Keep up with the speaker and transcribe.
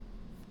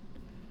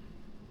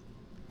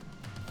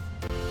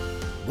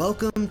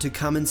Welcome to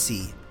Come and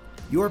See,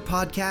 your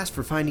podcast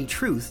for finding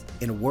truth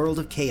in a world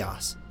of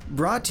chaos.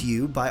 Brought to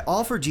you by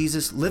All for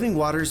Jesus Living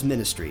Waters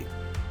Ministry.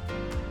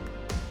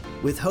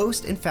 With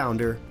host and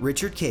founder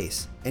Richard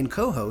Case and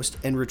co-host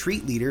and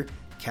retreat leader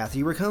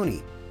Kathy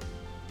Ricconi.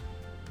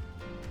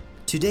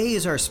 Today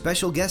is our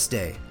special guest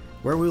day,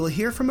 where we will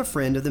hear from a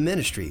friend of the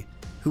ministry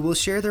who will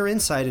share their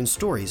insight and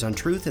stories on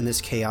truth in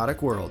this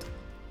chaotic world.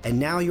 And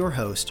now your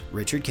host,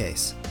 Richard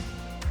Case.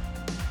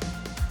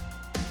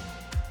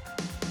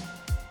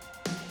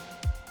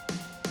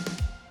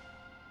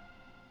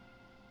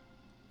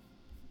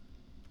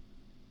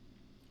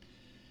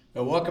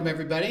 Well, welcome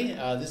everybody.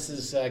 This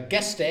is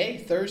guest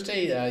day,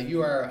 Thursday.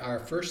 You are our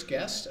first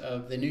guest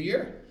of the new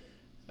year.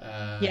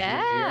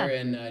 Here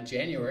in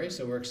January,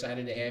 so we're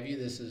excited to have you.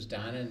 This is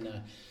Don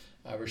and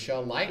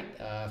Rochelle Light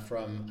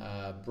from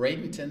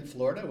Bradenton,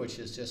 Florida, which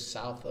is just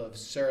south of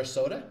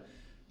Sarasota.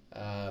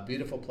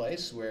 Beautiful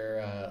place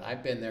where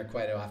I've been there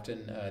quite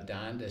often,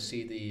 Don, to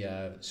see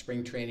the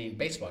spring training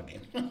baseball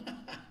game.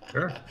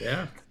 Sure,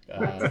 yeah.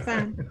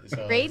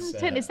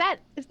 Bradenton, is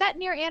that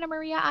near Anna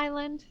Maria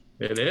Island?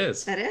 It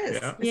is. That is.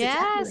 Yeah.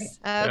 Yes.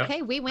 Exactly.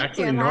 Okay, we went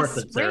Actually there north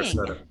last of spring.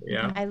 Sarasota.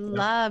 Yeah. I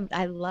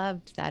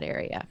loved that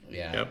area.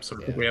 Yeah. Yep. So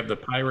we have the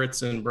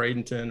Pirates in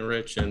Bradenton,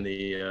 Rich, and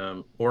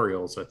the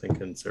Orioles, I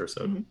think, in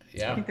Sarasota. Mm-hmm.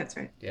 Yeah. I think that's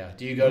right. Yeah.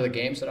 Do you go to the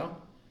games at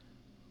all?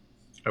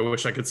 I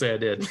wish I could say I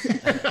did.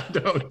 I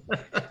don't.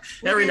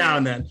 Every now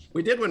and then.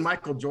 We did when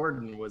Michael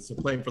Jordan was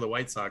playing for the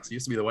White Sox. It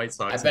used to be the White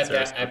Sox. I bet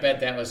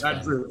that was fun.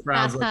 That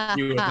sounds like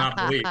you would not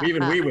believe.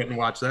 Even we went and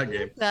watched that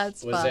game.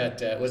 That's fun.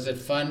 Was it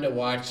fun to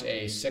watch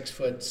a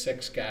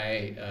 6'6"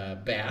 guy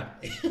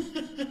bat?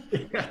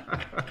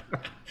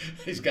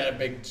 He's got a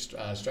big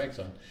strike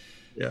zone.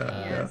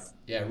 Yeah,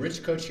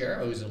 Rich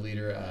Cochero, who's a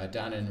leader.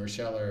 Don and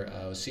Rochelle are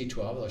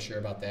C12. They'll share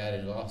about that,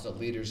 and also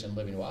leaders in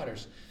Living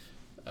Waters.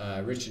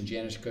 Rich and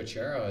Janice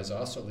Cochero as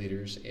also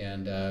leaders,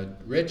 and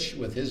Rich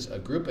with a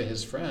group of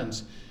his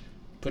friends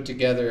put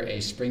together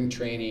a spring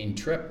training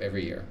trip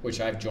every year,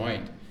 which I've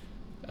joined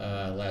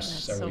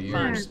last several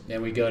years. Fun.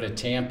 And we go to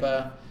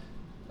Tampa,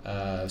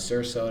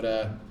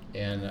 Sarasota,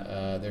 and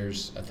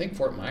there's I think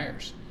Fort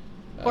Myers.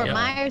 Fort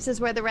Myers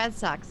is where the Red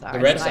Sox are. The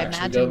Red so Sox. I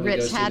imagine we go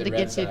Rich had to get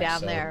you Sox,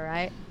 down so there,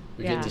 right?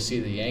 We get to see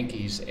the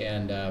Yankees,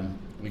 and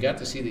we got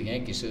to see the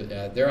Yankees.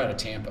 They're out of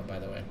Tampa, by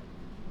the way.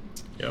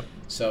 Yep.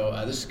 So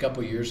this is a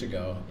couple years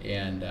ago,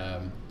 and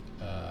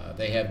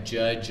they have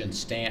Judge and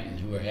Stanton,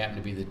 who happen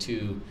to be the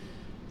two,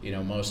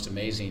 most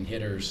amazing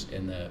hitters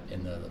in the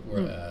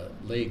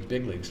league,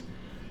 big leagues.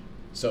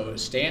 So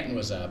Stanton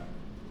was up,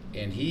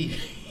 and he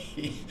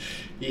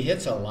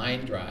hits a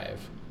line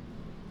drive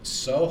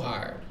so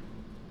hard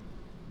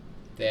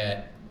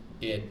that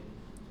it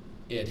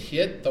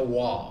hit the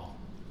wall,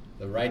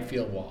 the right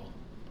field wall.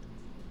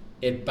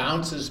 It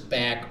bounces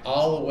back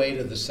all the way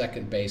to the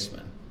second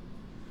baseman.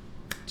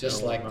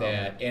 Just like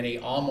that, and he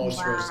almost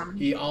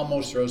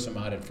throws him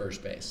out at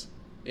first base.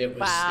 It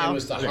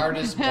was the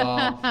hardest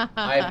ball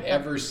I've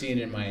ever seen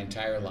in my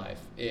entire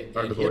life. It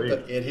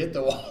hit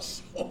the wall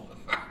so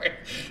hard.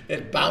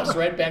 It bounced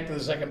right back to the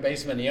second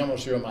baseman. He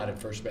almost threw him out at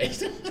first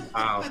base.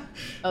 Wow.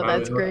 Oh,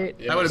 that's great.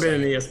 That would have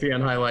been an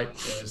ESPN highlight.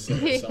 It was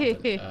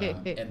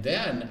something. And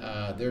then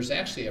there's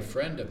actually a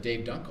friend of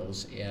Dave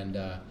Dunkel's and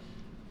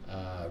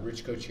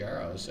Rich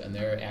Cochero's, and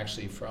they're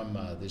actually from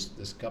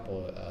this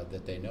couple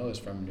that they know is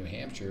from New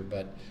Hampshire,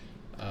 but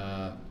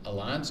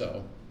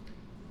Alonso,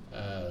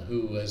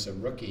 who was a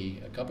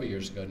rookie a couple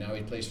years ago, now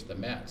he plays for the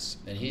Mets,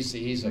 and he's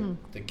the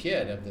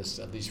kid of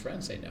these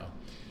friends they know.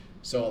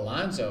 So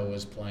Alonso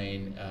was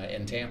playing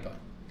in Tampa.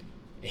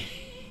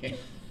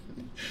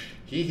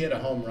 He hit a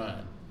home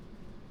run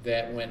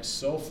that went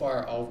so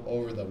far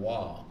over the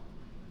wall,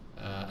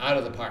 out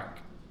of the park.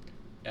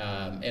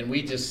 And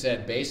we just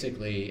said,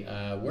 basically,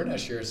 we're not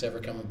sure it's ever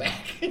coming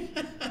back. It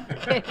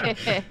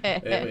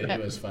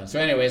was fun. So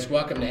anyways,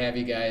 welcome to have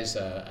you guys.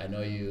 I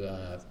know you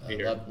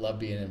love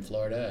being in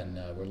Florida, and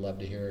we'd love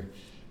to hear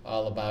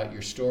all about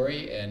your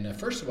story. And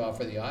first of all,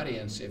 for the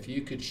audience, if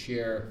you could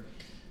share,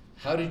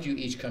 how did you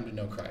each come to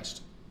know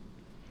Christ?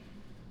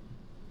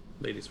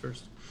 Ladies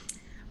first.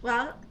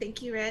 Well,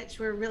 thank you, Rich.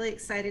 We're really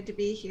excited to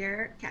be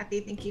here. Kathy,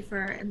 thank you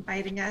for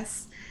inviting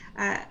us.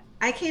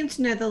 I came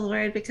to know the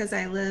Lord because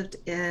I grew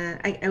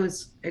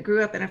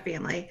up in a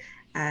family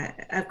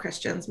of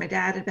Christians. My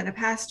dad had been a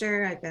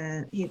pastor.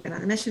 He'd been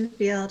on the mission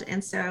field,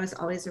 and so I was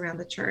always around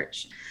the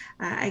church.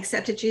 I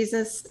accepted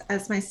Jesus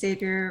as my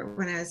Savior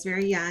when I was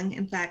very young.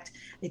 In fact,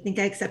 I think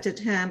I accepted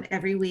him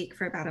every week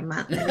for about a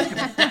month.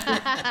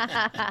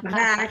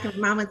 Back, and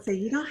Mom would say,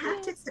 "You don't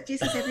have to accept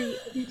Jesus every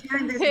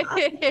time." There's an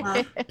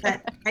option.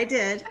 But I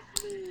did.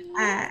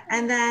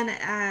 And then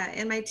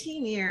in my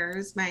teen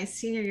years, my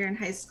senior year in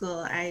high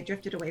school, I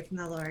drifted away from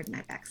the Lord and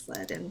I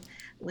backslid and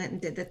went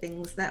and did the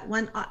things that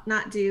one ought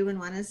not do when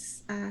one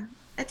is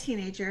a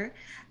teenager.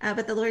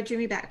 But the Lord drew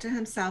me back to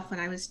himself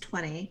when I was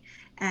 20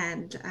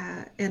 and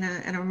in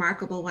a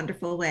remarkable,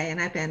 wonderful way.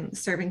 And I've been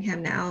serving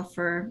him now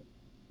for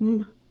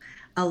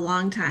a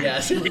long time.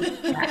 Yes.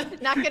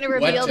 Not going to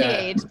reveal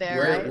the age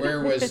there.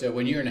 Where was,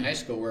 when you were in high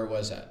school, where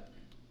was that?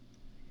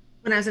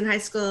 When I was in high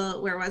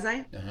school, where was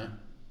I? Uh-huh.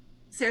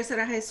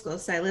 Sarasota High School.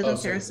 So I lived in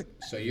Sarasota.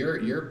 So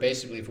you're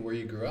basically from where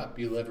you grew up.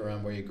 You live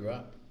around where you grew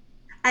up.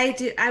 I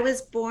do. I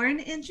was born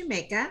in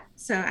Jamaica,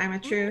 so I'm a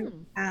true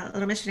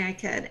little missionary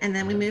kid. And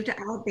then we moved to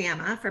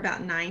Alabama for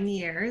about 9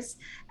 years,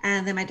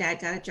 and then my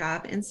dad got a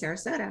job in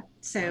Sarasota,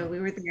 so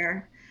we were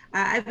there.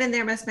 I've been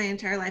there most of my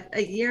entire life.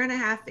 A year and a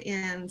half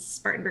in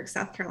Spartanburg,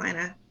 South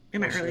Carolina,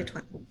 in my early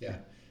 20s. Yeah.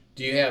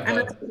 Do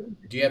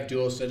you have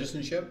dual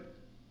citizenship?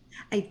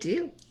 I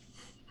do.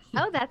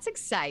 Oh, that's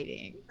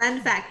exciting. Fun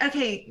fact.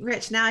 Okay,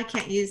 Rich. Now I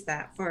can't use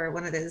that for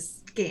one of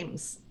those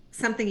games.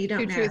 Something you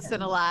don't know. Two truths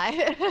and a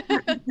lie.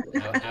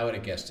 I would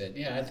have guessed it.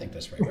 Yeah, I think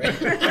that's right.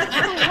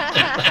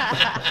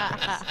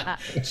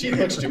 She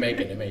looks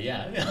Jamaican to me.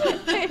 Yeah.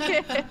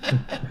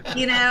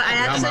 You know, I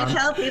actually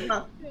tell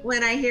people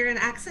when I hear an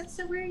accent,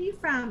 so where are you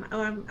from?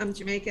 Oh, I'm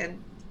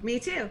Jamaican. Me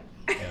too.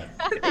 Yeah.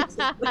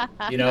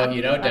 You know,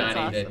 Donnie,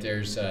 awesome. that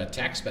there's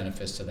tax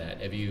benefits to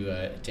that. Have you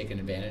taken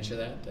advantage of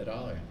that at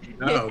all? Or?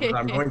 No, but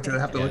I'm going to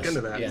have to look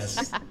into that.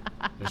 Yes,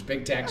 there's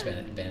big tax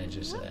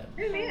advantages to that.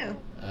 Who knew?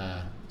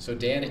 So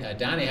Donnie,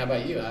 how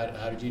about you?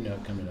 How did you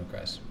come to know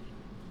Christ?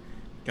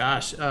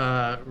 Gosh,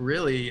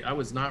 really, I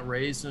was not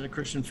raised in a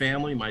Christian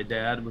family. My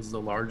dad was the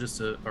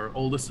largest or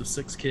oldest of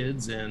 6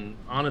 kids, and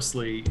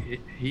honestly,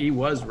 he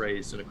was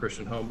raised in a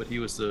Christian home, but he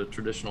was the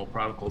traditional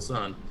prodigal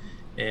son.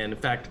 And in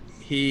fact,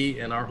 he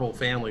and our whole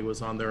family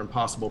was on their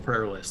impossible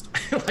prayer list.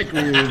 Like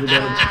we were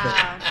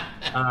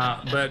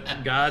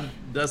but God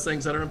does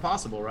things that are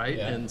impossible, right?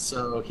 Yeah. And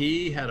so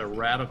he had a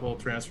radical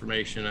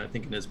transformation, I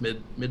think, in his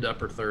mid to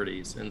upper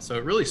 30s. And so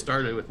it really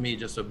started with me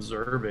just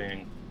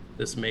observing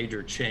this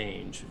major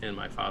change in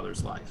my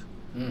father's life.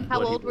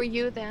 How old were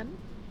you then?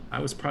 I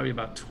was probably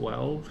about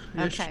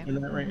 12-ish Okay. in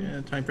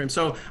that time frame.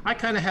 So I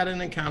kind of had an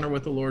encounter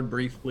with the Lord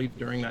briefly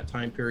during that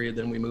time period.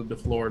 Then we moved to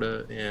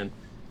Florida and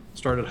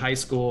started high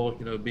school.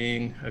 You know,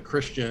 being a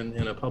Christian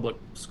in a public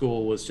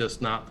school was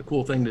just not the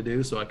cool thing to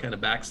do. So I kind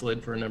of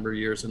backslid for a number of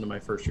years into my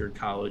first year of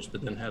college,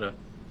 but then had a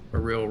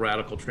real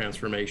radical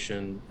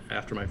transformation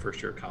after my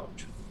first year of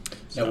college.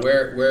 So, now,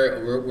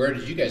 where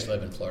did you guys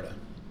live in Florida?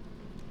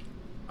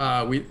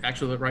 We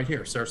actually live right here,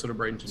 Sarasota,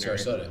 Bradenton area.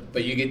 Sarasota.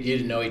 But you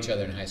didn't know each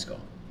other in high school?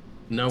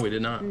 No, we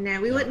did not. No,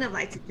 we wouldn't have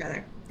liked each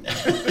other.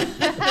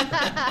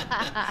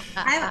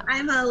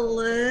 I'm a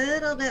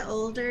little bit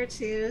older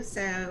too,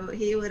 so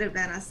he would have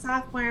been a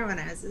sophomore when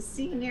I was a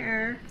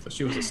senior. So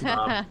she was a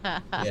snob.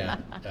 Yeah,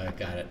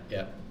 got it.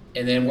 Yep.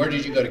 And then where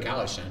did you go to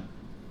college, Sean?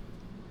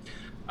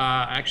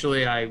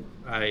 Actually, I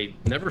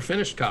never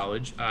finished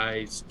college.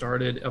 I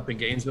started up in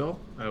Gainesville.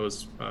 I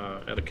was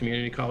at a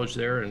community college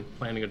there and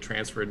planning to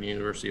transfer to the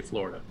University of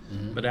Florida.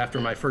 Mm-hmm. But after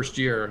my first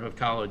year of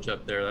college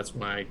up there, that's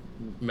when I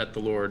met the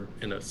Lord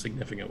in a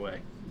significant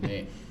way.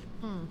 Neat.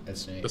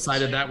 That's neat.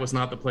 Decided that was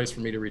not the place for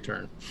me to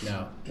return.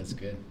 No, that's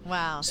good.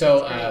 Wow.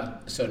 So,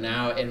 so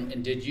now,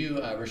 and did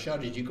you, Rochelle,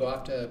 did you go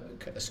off to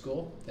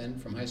school then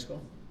from high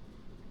school?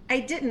 I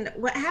didn't.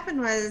 What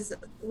happened was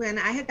when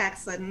I had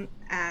backslidden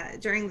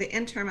during the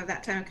interim of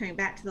that time of coming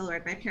back to the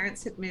Lord, my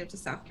parents had moved to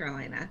South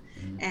Carolina,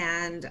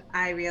 and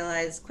I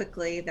realized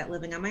quickly that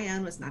living on my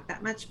own was not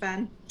that much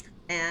fun,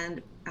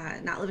 and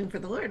not living for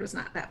the Lord was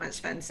not that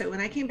much fun. So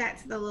when I came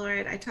back to the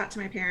Lord, I talked to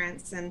my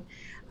parents, and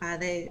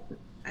I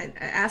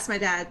asked my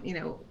dad, you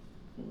know,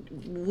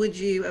 would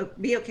you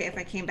be okay if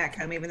I came back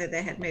home even though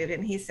they had moved?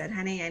 And he said,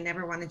 honey, I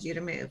never wanted you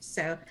to move.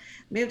 So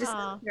moved to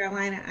South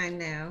Carolina. I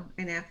know.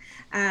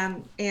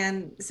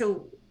 And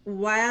so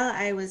while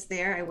I was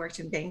there, I worked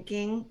in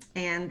banking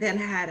and then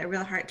had a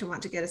real heart to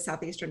want to go to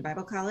Southeastern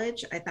Bible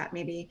College. I thought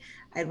maybe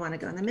I'd want to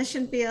go in the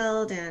mission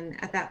field.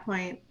 And at that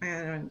point,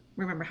 I don't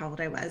remember how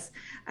old I was.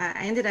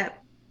 I ended up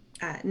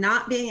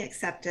not being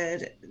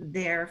accepted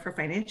there for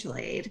financial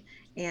aid.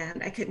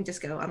 And I couldn't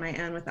just go on my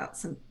own without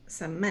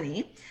some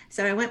money.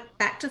 So I went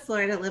back to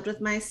Florida, lived with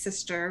my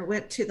sister,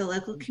 went to the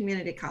local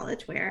community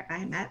college where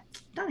I met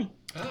Donnie.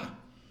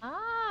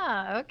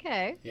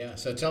 Okay. Yeah.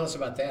 So tell us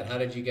about that. How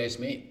did you guys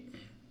meet?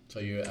 So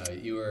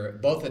you were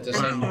both at the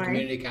same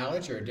community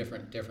college or a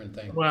different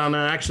thing? Well,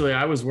 no, actually,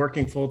 I was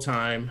working full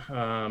time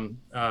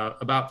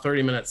about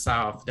 30 minutes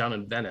south down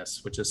in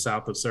Venice, which is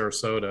south of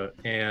Sarasota.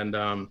 And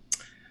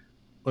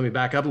let me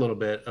back up a little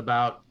bit.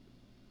 About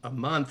a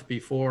month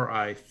before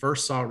I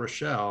first saw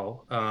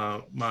Rochelle,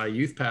 my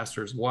youth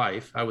pastor's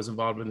wife, I was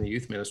involved in the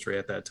youth ministry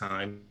at that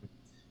time,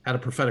 had a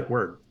prophetic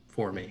word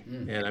for me.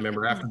 And I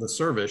remember after the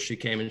service, she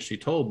came and she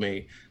told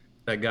me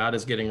that God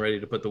is getting ready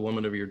to put the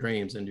woman of your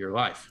dreams into your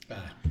life.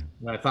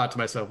 And I thought to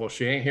myself, well,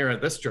 she ain't here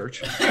at this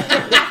church.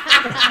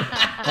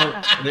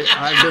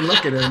 I've been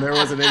looking and there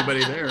wasn't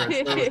anybody there. So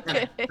it was kind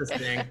of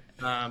interesting.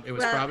 It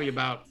was probably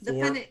about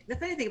four. The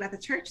funny thing about the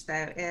church,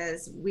 though,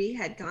 is we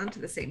had gone to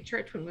the same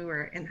church when we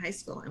were in high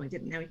school and we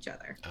didn't know each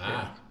other.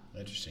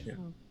 Interesting. Yeah.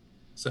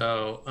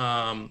 So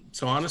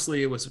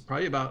honestly, it was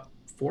probably about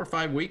 4 or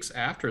 5 weeks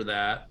after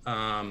that.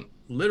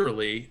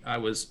 Literally, I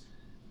was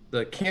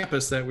the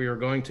campus that we were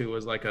going to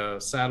was like a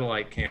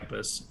satellite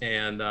campus,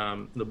 and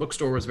the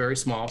bookstore was very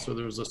small. So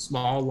there was a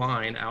small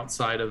line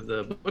outside of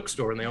the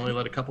bookstore, and they only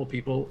let a couple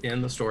people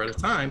in the store at a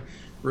time.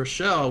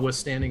 Rochelle was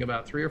standing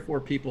about 3 or 4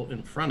 people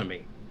in front of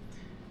me.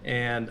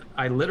 And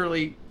I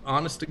literally,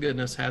 honest to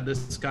goodness, had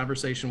this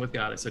conversation with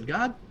God. I said,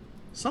 God,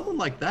 someone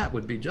like that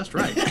would be just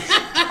right. And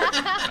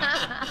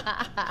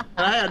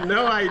I had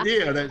no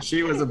idea that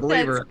she was a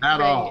believer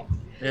at all.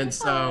 And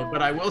so,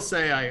 but I will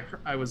say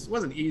I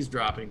wasn't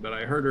eavesdropping, but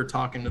I heard her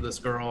talking to this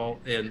girl,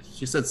 and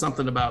she said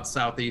something about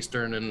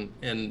Southeastern,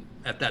 and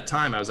at that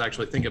time I was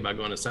actually thinking about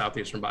going to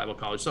Southeastern Bible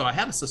College. So I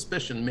had a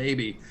suspicion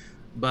maybe,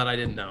 but I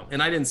didn't know.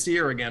 And I didn't see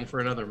her again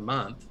for another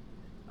month.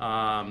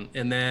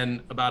 And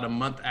then about a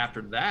month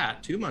after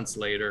that, 2 months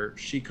later,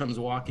 she comes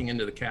walking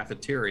into the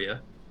cafeteria,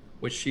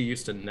 which she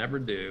used to never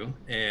do.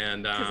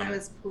 And Because I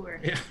was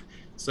poor. yeah,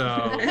 so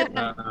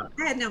I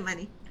had no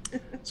money.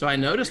 so I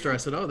noticed her. I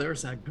said, oh,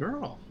 there's that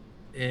girl.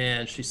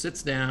 And she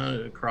sits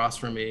down across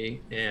from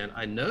me, and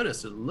I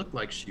noticed it looked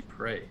like she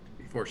prayed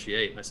before she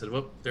ate. And I said,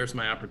 well, there's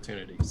my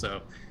opportunity.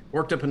 So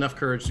worked up enough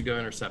courage to go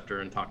intercept her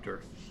and talk to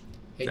her.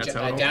 Hey, That's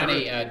how it all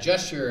Donnie, started.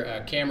 adjust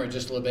your camera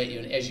just a little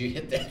bit as you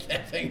hit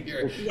that thing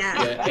here. Yeah.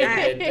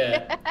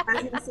 I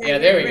was gonna say, Yeah,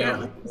 there we we're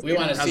go. not- We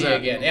want to How's see you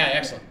that? again. Yeah,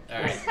 excellent. All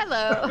right.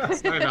 Hello.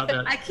 Sorry about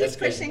that. I keep That's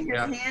good. pushing his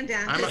Yeah. hand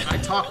down. I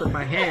talk with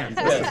my hands.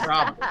 That's the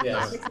problem.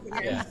 Yes.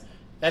 Yeah.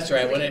 That's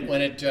right.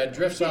 When it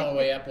drifts all the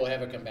way up, we'll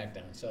have it come back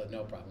down. So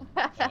no problem.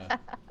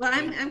 Well,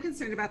 I'm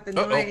concerned about the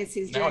Oh, noise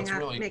he's now doing it's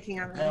really, making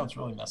on now the it's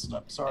really messing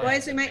up. Sorry.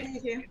 boys. We might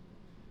need you.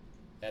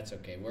 That's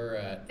okay.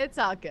 We're It's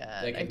all good.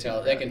 they can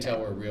tell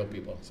we're real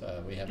people.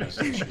 So we have those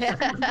issues. Kathy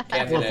Well, and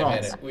I've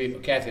thoughts.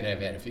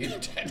 had a few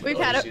times. We've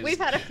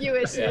had a few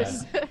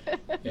issues.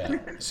 Yeah.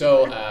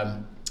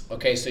 So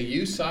okay, so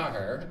you saw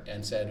her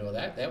and said, well,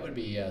 that would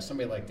be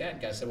somebody like that.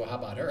 And God said, well, how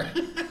about her?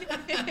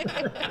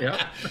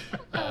 Yeah.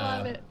 I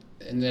love it.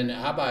 And then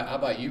how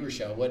about you,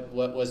 Rochelle? What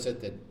was it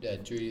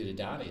that drew you to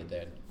Donnie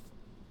then?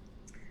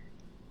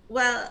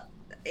 Well,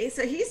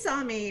 so he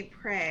saw me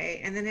pray,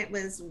 and then it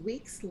was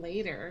weeks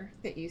later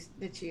that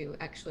you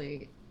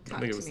actually I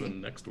talked think it to was the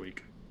me. next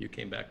week you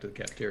came back to the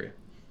cafeteria.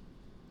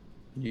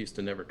 You used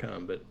to never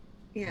come, but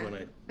Yeah. when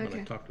I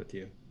Okay. talked with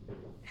you.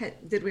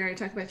 Did we already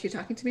talk about you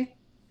talking to me?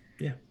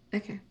 Yeah.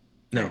 Okay.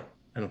 No,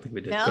 I don't think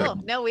we did.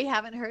 No, we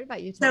haven't heard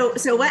about you. So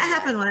talking what yet.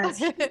 happened was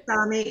he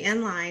saw me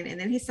in line, and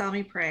then he saw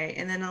me pray,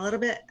 and then a little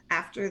bit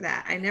after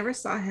that, I never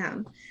saw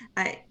him.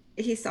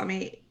 He saw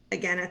me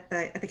again at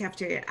the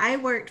cafeteria. I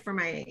worked for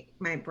my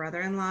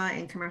brother-in-law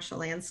in commercial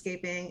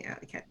landscaping. I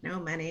had no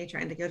money,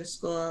 trying to go to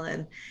school,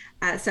 and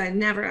so I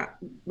never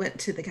went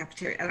to the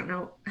cafeteria. I don't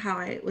know how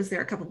I was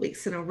there a couple of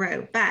weeks in a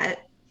row, but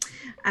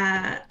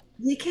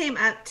he came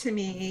up to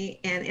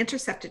me and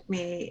intercepted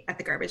me at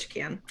the garbage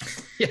can.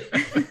 Yeah.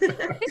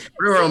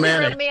 Real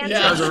romantic. Romantic Yeah.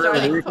 That was a really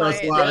starting Rico's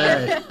point.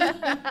 latte.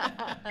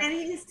 And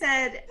he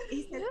said,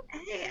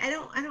 hey, I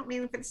don't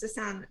mean for this to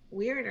sound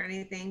weird or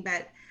anything,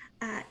 but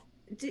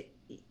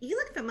you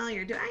look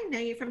familiar. Do I know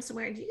you from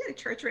somewhere? Do you go to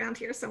church around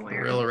here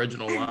somewhere? Real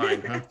original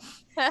line,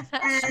 huh?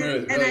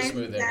 Smooth, really I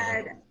smooth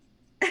there.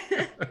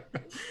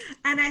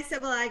 and I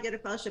said, well, I go to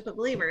Fellowship of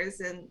Believers,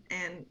 and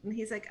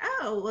he's like,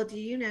 oh, well, do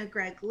you know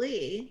Greg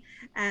Lee?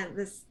 And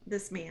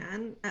this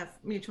man, a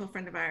mutual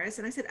friend of ours.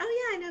 And I said,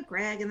 oh yeah, I know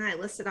Greg. And then I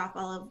listed off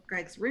all of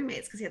Greg's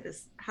roommates, because he had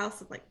this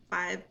house of like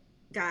 5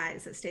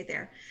 guys that stayed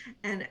there,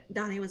 and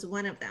Donnie was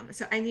one of them.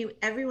 So I knew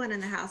everyone in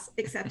the house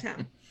except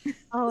him.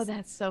 Oh,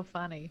 that's so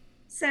funny.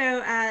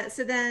 So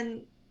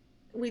then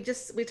we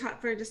talked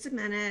for just a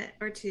minute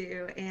or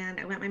two, and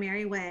I went my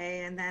merry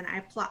way, and then I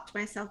plopped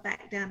myself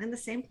back down in the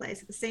same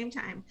place at the same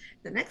time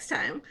the next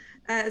time,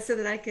 so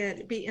that I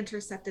could be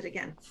intercepted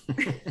again.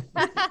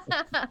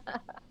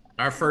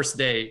 Our first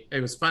date,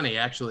 it was funny,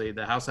 actually.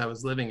 The house I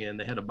was living in,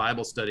 they had a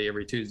Bible study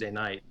every Tuesday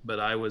night, but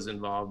I was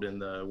involved in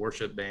the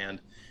worship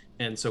band.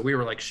 And so we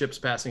were like ships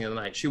passing in the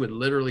night. She would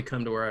literally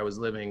come to where I was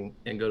living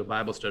and go to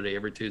Bible study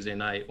every Tuesday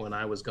night when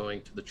I was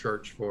going to the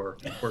church for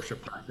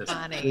worship practice.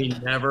 Funny. We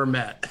never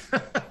met.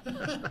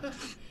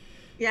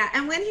 Yeah,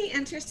 and when he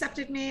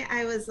intercepted me,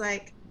 I was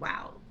like,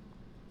 wow,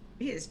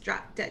 he is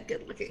drop dead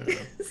good looking.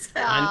 So,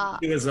 I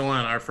knew he was the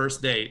one. Our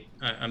first date,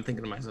 I'm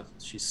thinking to myself,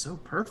 she's so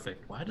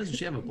perfect. Why doesn't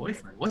she have a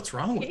boyfriend? What's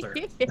wrong with her?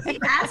 he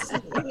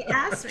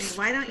asked me,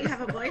 why don't you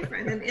have a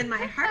boyfriend? And in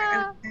my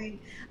heart,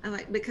 I'm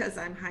like, because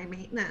I'm high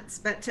maintenance.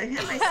 But to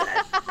him,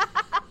 I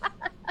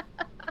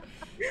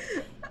said,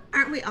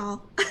 aren't we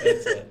all?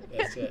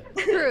 That's it.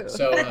 True.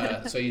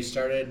 So you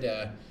started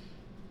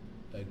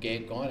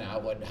going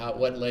out.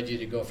 What led you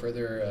to go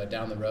further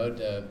down the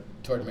road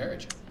toward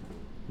marriage?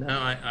 No,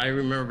 I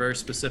remember very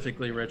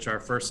specifically, Rich, our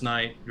first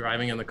night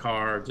driving in the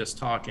car, just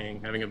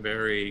talking, having a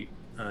very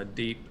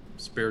deep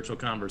spiritual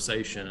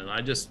conversation. And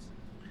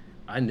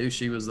I knew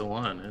she was the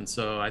one. And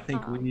so I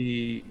think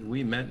we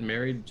met and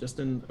married just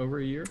in over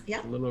a year,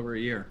 Yeah. a little over a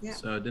year. Yeah.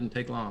 So it didn't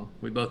take long.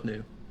 We both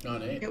knew. Oh,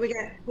 neat.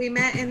 Yeah, we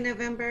met in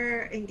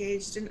November,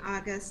 engaged in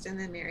August, and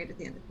then married at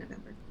the end of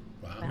November.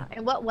 Wow. Wow.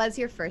 And what was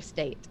your first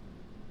date?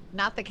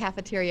 Not the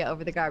cafeteria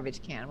over the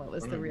garbage can. What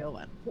was the Mm. real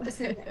one? What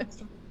was it?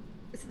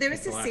 There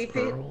was a Black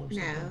seafood. Pearl or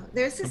No, something?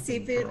 there's a Something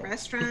seafood Pearl.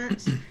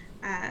 restaurant.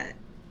 It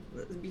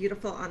was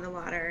beautiful on the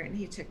water, and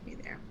he took me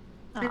there.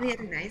 And he had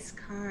a nice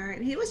car,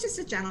 and he was just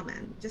a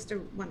gentleman, just a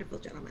wonderful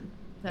gentleman.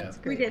 That's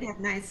We great. did have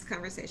nice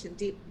conversation,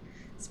 deep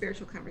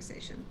spiritual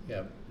conversation.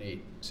 Yep,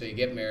 neat. So you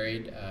get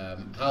married.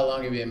 How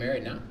long have you been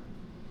married now?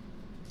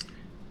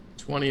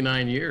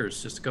 29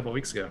 years, just a couple of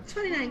weeks ago.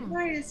 29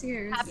 glorious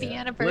years. Happy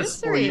Yeah.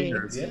 Blissful anniversary.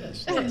 years.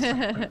 Yes.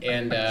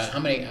 And how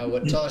many?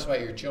 Tell us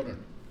about your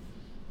children.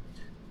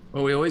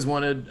 Well, we always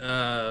wanted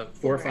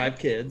 4 or 5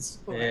 kids,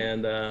 Four.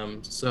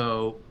 and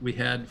so we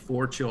had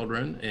 4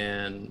 children,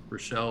 and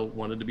Rochelle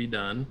wanted to be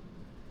done,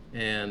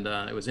 and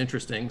it was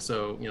interesting.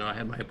 So, I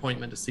had my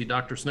appointment to see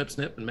Dr. Snip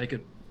Snip and make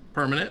it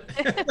permanent,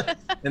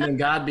 and then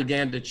God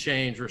began to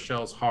change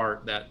Rochelle's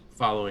heart that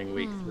following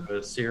week through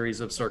a series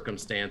of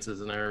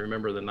circumstances. And I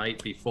remember the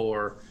night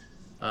before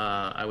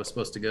I was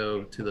supposed to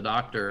go to the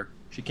doctor,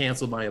 she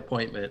canceled my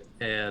appointment,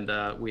 and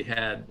we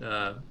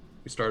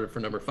started for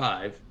number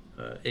 5.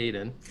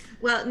 Aiden.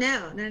 Well,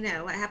 no.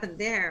 What happened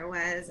there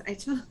was I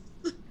told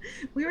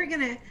we were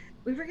going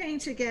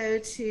to go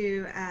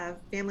to a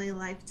Family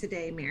Life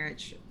Today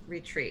marriage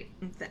retreat,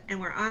 and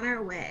we're on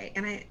our way.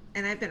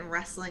 And I've been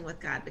wrestling with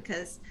God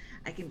because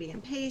I can be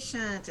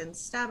impatient and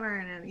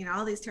stubborn and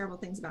all these terrible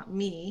things about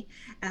me.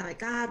 And I'm like,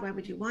 God, why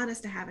would you want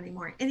us to have any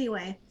more?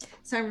 Anyway,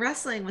 so I'm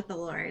wrestling with the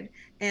Lord,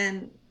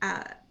 and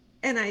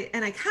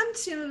I come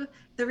to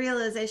the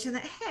realization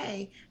that,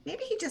 hey,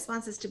 maybe he just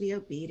wants us to be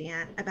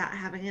obedient about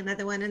having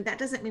another one. And that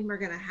doesn't mean we're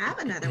going to have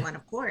another one,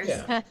 of course.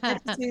 Yeah.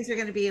 That just means we're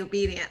going to be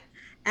obedient.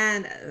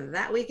 And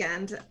that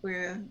weekend,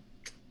 we're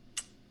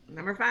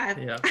number 5.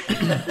 Yeah.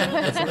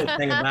 The funny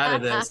thing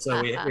about it is,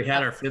 so we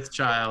had our 5th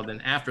child,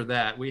 and after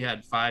that, we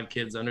had 5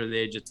 kids under the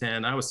age of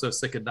 10. I was so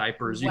sick of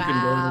diapers. You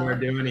couldn't go anywhere,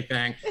 do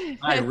anything.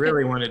 I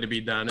really wanted to be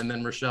done. And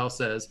then Rochelle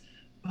says,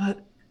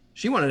 but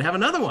she wanted to have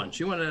another one.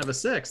 She wanted to have a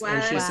 6th.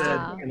 And she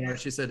Wow.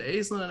 said,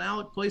 Aislinn and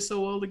Alec play so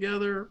well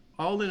together.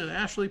 Alden and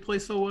Ashley play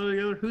so well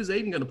together. Who's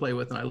Aiden going to play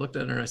with? And I looked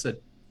at her and I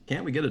said,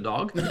 can't we get a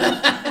dog?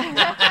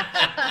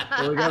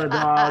 So we got a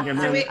dog, and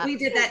So then we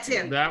did that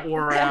too. that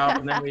wore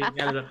out, and then we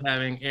ended up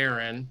having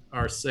Aaron,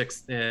 our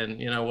 6th. And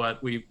you know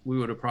what? We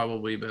would have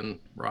probably been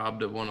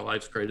robbed of one of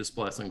life's greatest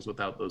blessings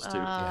without those 2.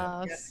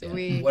 Oh, Yeah.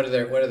 sweet. What are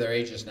their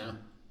ages now?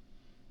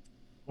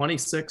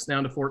 26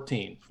 down to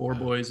 14, 4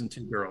 boys and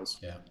 2 girls.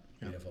 Yeah,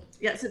 beautiful.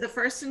 Yeah, so the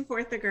 1st and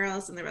 4th are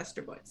girls and the rest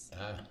are boys.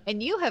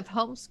 And you have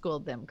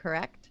homeschooled them,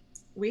 correct?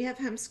 We have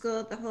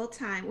homeschooled the whole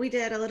time. We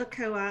did a little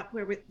co-op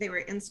where they were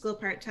in school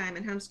part-time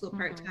and homeschool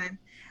part-time.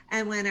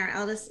 And when our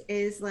eldest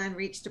Aislinn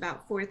reached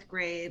about 4th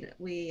grade,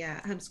 we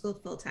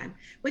homeschooled full-time,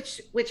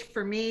 which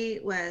for me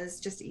was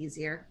just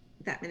easier.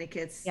 That many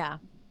kids. Yeah.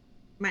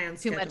 My own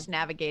Too schedule. much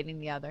navigating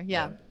the other.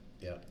 Yeah.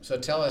 Yeah. So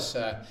tell us,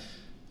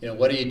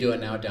 what are you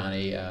doing now,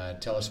 Donnie?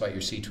 Tell us about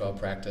your C12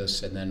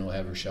 practice, and then we'll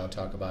have Rochelle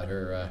talk about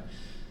her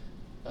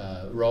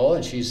role,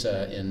 and she's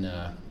in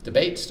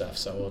debate stuff.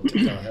 So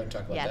we'll have her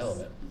talk about that a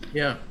little bit.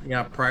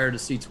 Yeah. Prior to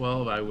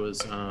C12, I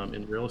was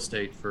in real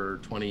estate for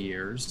 20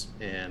 years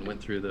and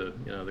went through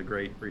the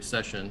Great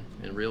Recession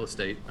in real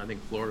estate. I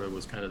think Florida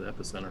was kind of the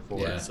epicenter for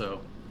Yeah. it.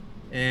 So,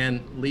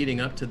 and leading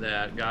up to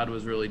that, God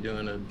was really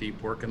doing a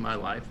deep work in my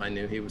life. I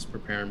knew He was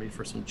preparing me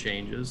for some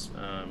changes.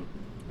 I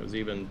was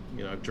even,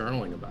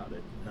 journaling about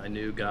it. I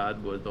knew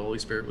the Holy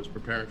Spirit was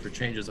preparing for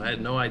changes. I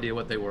had no idea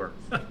what they were.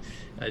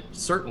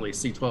 Certainly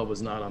C12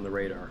 was not on the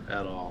radar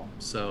at all.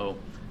 So,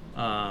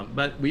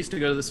 but we used to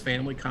go to this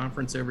family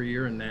conference every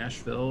year in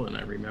Nashville. And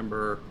I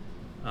remember,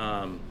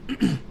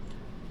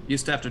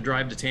 used to have to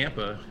drive to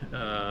Tampa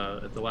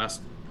at the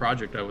last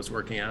project I was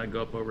working at. I'd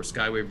go up over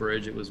Skyway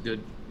Bridge. It was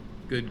good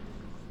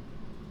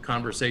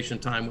conversation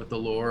time with the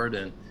Lord.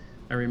 And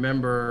I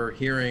remember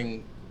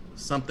hearing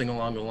something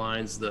along the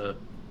lines, the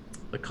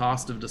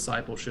cost of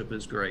discipleship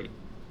is great.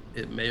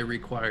 It may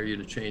require you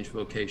to change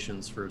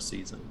vocations for a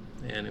season.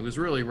 And it was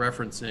really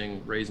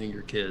referencing raising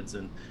your kids.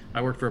 And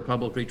I worked for a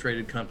publicly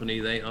traded company.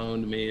 They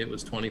owned me. It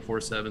was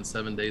 24/7,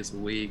 7 days a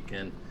week.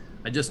 And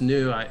I just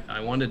knew I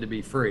wanted to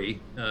be free.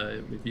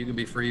 If you can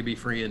be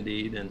free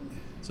indeed. And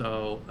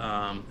so,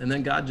 and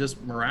then God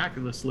just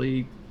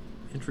miraculously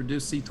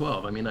introduced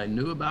C12. I mean, I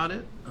knew about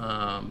it,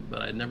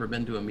 but I'd never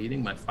been to a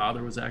meeting. My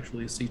father was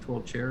actually a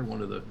C12 chair,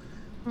 one of the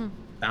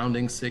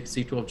founding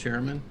C12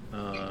 chairmen.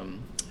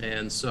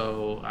 And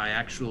so I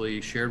actually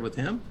shared with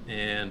him,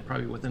 and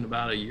probably within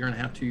about a year and a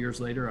half, 2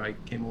 years later, I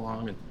came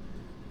along and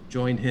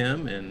joined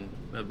him and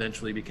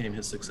eventually became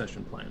his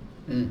succession plan.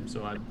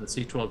 So I'm the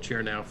C12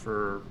 chair now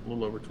for a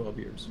little over 12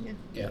 years.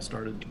 Yeah. I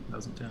started in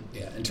 2010.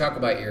 Yeah, and talk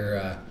about your,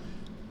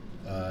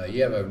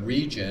 you have a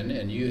region,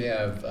 and you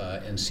have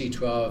in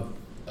C12,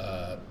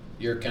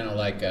 you're kind of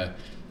like a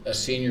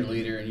senior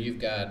leader, and you've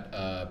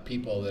got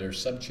people that are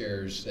sub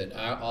chairs that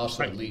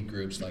also Right. lead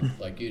groups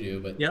like you do.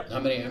 But Yep.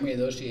 how many of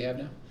those do you have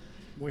now?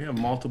 We have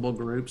multiple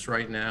groups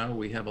right now.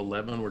 We have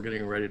 11. We're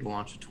getting ready to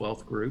launch a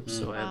 12th group.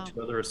 So I Wow. have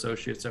 2 other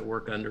associates that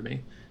work under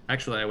me.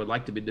 Actually, I would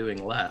like to be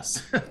doing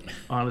less,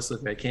 honestly,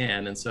 if I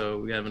can. And so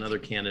we have another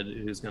candidate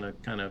who's going to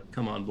kind of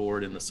come on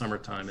board in the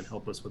summertime and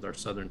help us with our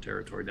southern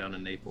territory down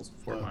in Naples and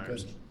Fort Oh,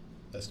 Myers. good.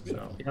 That's So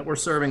beautiful. yeah, we're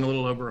serving a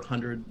little over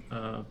 100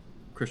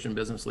 Christian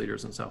business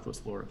leaders in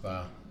Southwest Florida.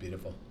 Wow,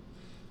 beautiful.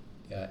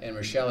 Yeah, and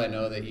Rochelle, I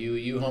know that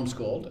you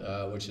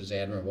homeschooled, which is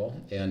admirable,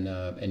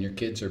 and your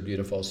kids are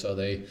beautiful. So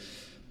they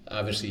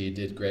obviously you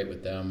did great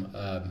with them.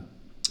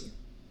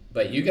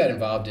 But you got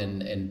involved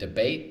in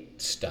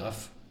debate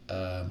stuff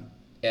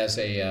as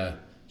a.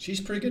 She's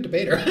a pretty good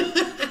debater.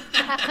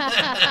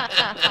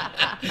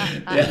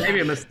 Yeah, maybe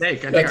a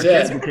mistake. I think That's our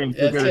kids it. became too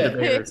That's good at it.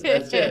 debaters.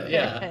 That's it.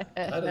 Yeah.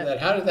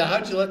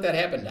 How'd you let that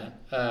happen, Don?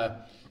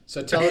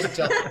 So tell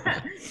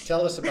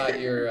us about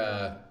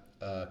your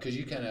because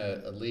you kind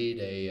of lead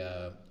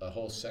a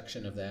whole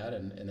section of that,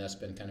 and that's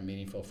been kind of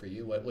meaningful for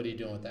you. What are you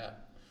doing with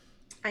that?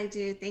 I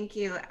do. Thank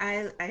you.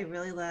 I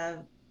really love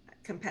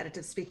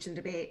competitive speech and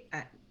debate.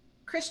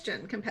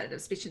 Christian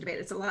competitive speech and debate.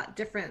 It's a lot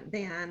different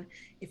than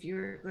if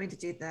you're going to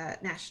do the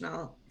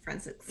National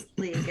Forensics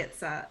League.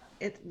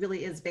 It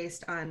really is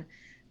based on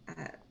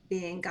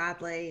being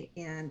godly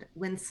and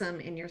winsome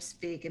in your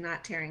speak and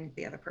not tearing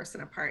the other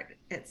person apart.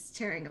 It's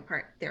tearing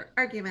apart their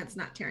arguments,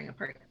 not tearing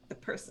apart the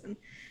person.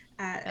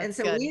 And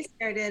so good. we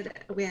started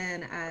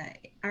when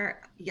our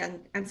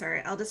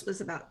eldest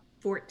was about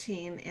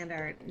 14 and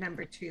our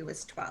number 2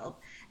 was 12.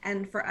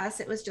 And for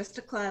us, it was just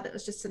a club. It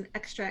was just an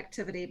extra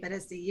activity. But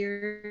as the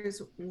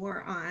years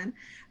wore on,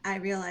 I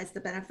realized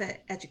the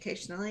benefit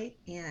educationally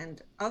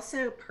and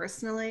also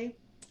personally,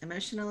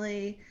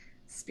 emotionally,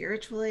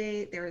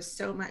 spiritually. There was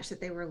so much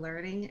that they were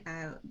learning.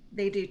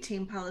 They do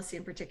team policy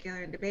in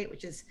particular in debate,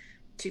 which is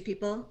 2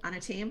 people on a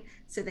team.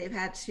 So they've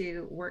had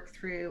to work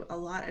through a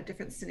lot of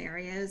different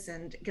scenarios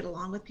and get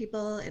along with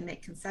people and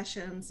make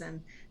concessions.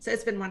 And so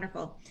it's been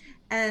wonderful.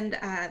 And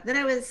then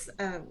I was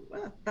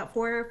about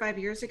 4 or 5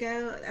 years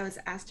ago, I was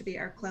asked to be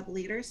our club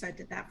leader. So I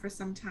did that for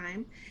some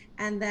time.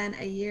 And then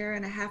a year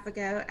and a half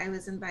ago, I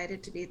was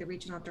invited to be the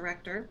regional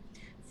director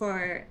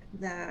for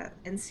the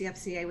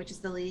NCFCA, which is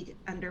the league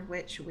under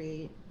which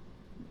we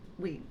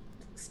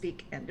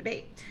speak and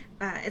debate.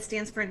 It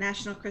stands for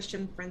National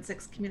Christian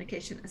Forensics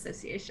Communication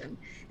Association.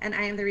 And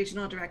I am the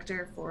regional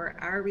director for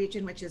our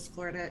region, which is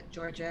Florida,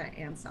 Georgia,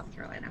 and South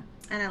Carolina.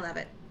 And I love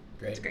it.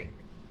 Great. It's great.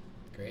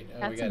 Great.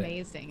 That's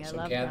amazing. I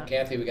love that.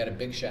 Kathy, we got a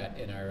big shot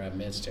in our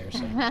midst here.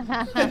 So.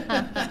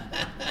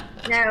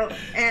 No,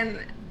 and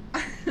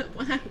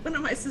one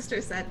of my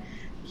sisters said,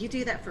 "You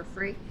do that for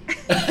free?"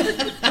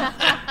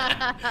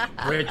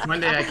 Rich, one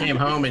day I came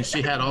home and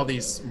she had all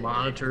these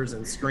monitors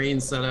and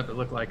screens set up. It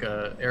looked like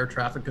a air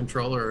traffic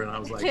controller, and I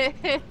was like,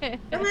 So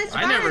much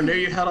I never fun. knew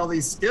you had all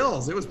these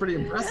skills. It was pretty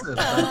impressive.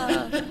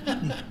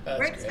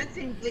 We're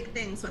expecting big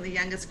things when the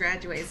youngest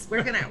graduates.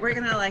 We're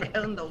gonna like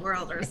own the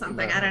world or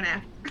something. I don't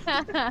know.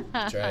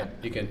 That's right.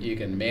 You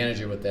can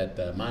manage it with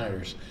that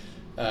monitors.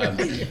 As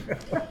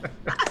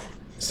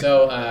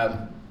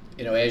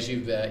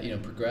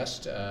you've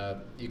progressed,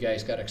 you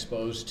guys got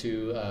exposed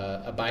to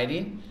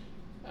abiding,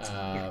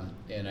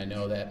 and I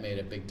know that made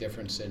a big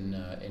difference in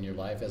your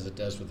life, as it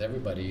does with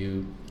everybody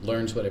who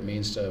learns what it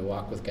means to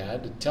walk with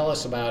God. Tell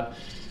us about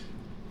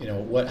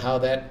how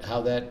that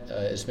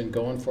has been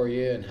going for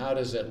you, and how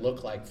does it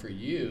look like for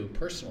you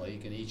personally. You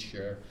can each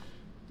share.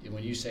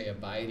 When you say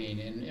abiding,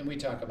 and we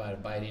talk about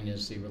abiding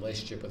as the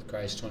relationship with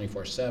Christ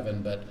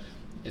 24/7, but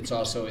it's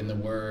also in the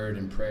Word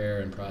and prayer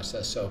and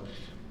process. So,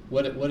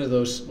 what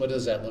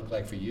does that look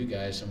like for you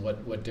guys, and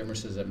what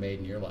difference has it made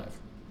in your life?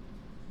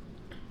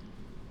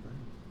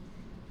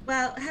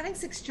 Well, having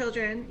 6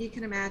 children, you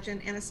can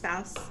imagine, and a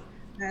spouse,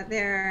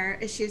 there are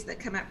issues that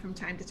come up from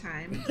time to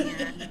time.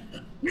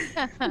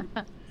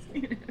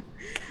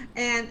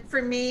 And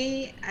for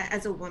me,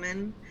 as a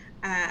woman,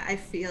 I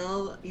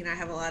feel, I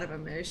have a lot of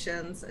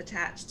emotions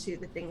attached to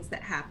the things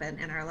that happen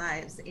in our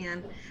lives.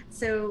 And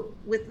so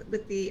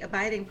with the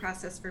abiding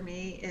process for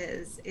me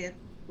is, if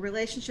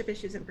relationship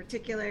issues in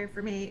particular,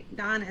 for me,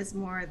 Don is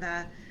more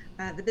the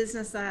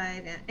business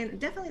side, and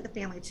definitely the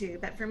family too.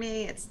 But for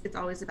me, it's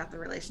always about the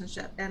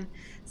relationship. And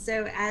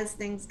so as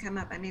things come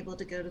up, I'm able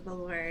to go to the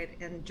Lord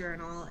and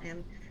journal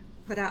and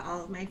put out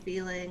all of my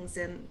feelings,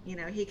 and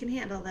He can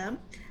handle them.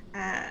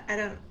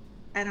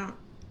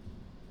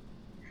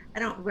 I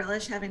don't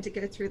relish having to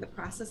go through the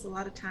process a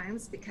lot of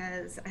times,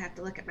 because I have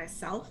to look at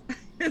myself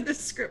in the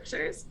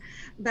scriptures.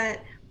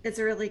 But it's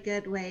a really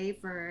good way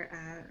for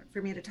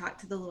me to talk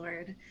to the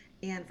Lord,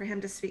 and for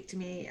Him to speak to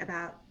me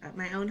about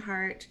my own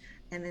heart,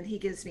 and then He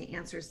gives me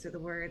answers through the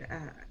Word,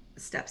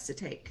 steps to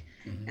take,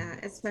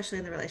 especially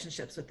in the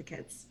relationships with the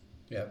kids.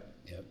 Yep.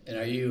 And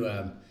are you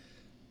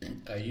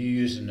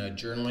using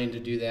journaling to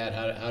do that?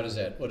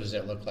 What does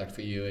that look like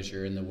for you as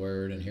you're in the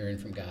Word and hearing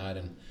from God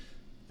and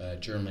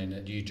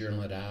journaling? Do you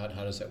journal it out?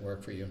 How does that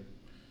work for you?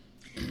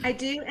 I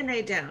do and I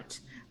don't.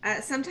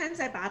 Sometimes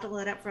I bottle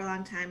it up for a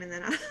long time and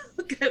then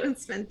I'll go and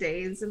spend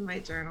days in my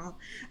journal.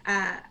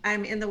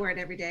 I'm in the Word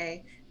every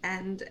day.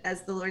 And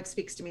as the Lord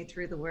speaks to me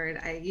through the Word,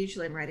 I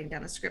usually am writing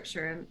down a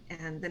scripture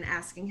and then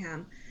asking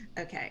Him,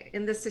 okay,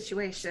 in this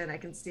situation, I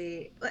can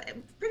see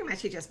pretty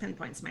much He just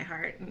pinpoints my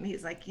heart. And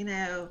He's like,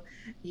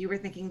 you were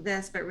thinking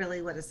this, but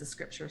really, what does the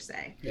scripture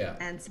say? Yeah.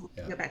 And so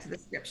go back to the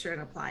scripture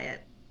and apply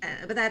it.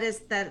 But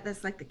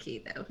that's like the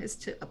key, though, is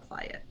to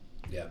apply it.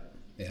 Yeah.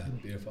 Yeah.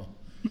 Beautiful.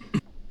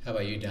 How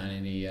about you, Don?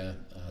 Any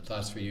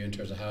thoughts for you in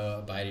terms of how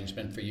abiding's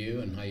been for you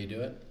and how you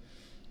do it?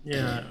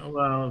 Yeah,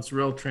 well, it's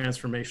real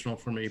transformational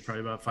for me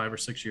probably about 5 or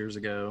 6 years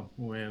ago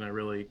when I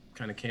really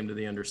kind of came to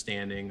the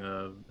understanding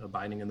of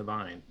abiding in the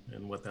vine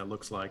and what that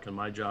looks like. And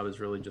my job is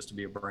really just to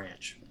be a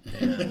branch.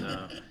 And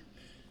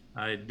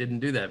I didn't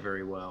do that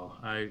very well.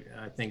 I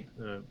think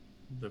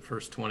the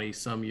first 20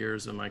 some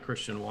years of my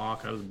Christian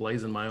walk, I was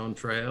blazing my own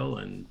trail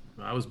and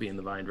I was being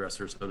the vine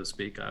dresser, so to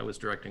speak. I was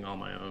directing all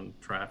my own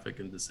traffic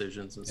and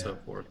decisions and so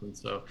forth.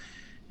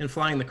 And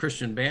flying the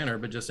Christian banner,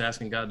 but just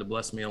asking God to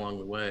bless me along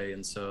the way.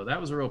 And so that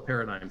was a real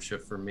paradigm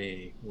shift for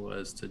me,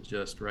 was to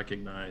just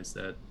recognize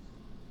that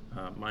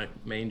my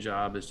main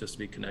job is just to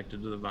be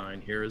connected to the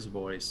vine, hear His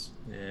voice,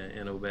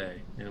 and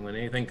obey. And when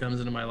anything comes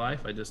into my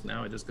life, I just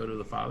go to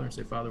the Father and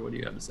say, Father, what do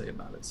you have to say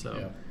about it?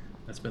 So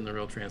that's been the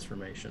real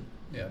transformation.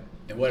 Yeah.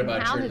 And what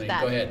about journaling?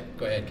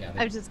 Go ahead, Kathy.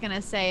 I was just going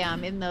to say,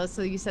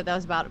 so you said that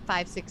was about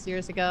 5-6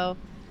 years ago.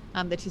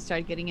 That you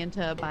started getting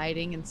into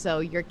abiding. And so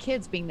your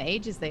kids, being the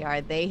ages they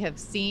are, they have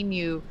seen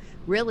you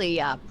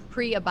really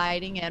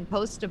pre-abiding and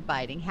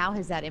post-abiding. How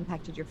has that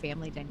impacted your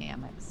family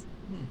dynamics?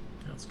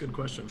 That's a good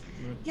question.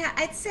 Yeah,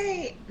 I'd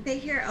say they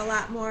hear a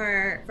lot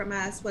more from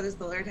us. What does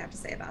the Lord have to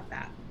say about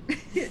that?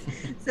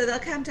 So they'll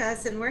come to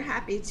us and we're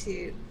happy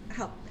to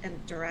help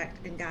and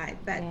direct and guide.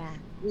 But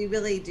we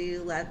really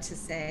do love to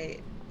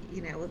say,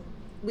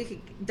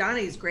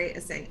 Donnie's great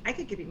at saying, I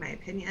could give you my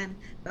opinion,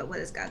 but what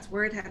does God's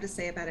word have to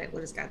say about it?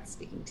 What is God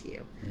speaking to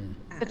you?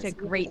 Such a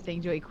great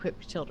thing to equip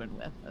children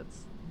with.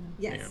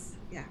 Yes.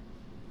 Yeah.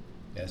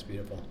 That's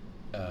beautiful.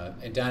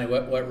 And Donnie,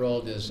 what role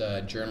does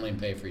journaling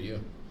play for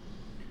you?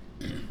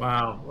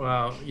 Wow.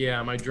 Well,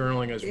 yeah, my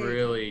journaling has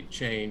really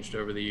changed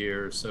over the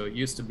years. So it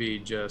used to be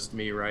just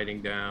me writing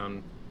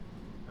down,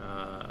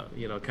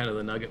 kind of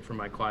the nugget from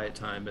my quiet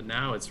time, but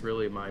now it's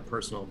really my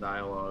personal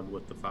dialogue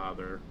with the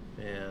Father.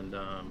 And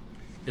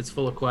it's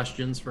full of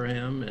questions for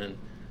Him and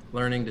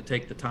learning to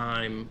take the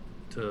time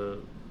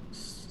to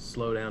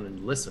slow down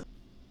and listen.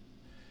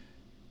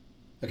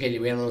 Okay,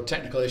 we had a little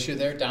technical issue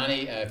there.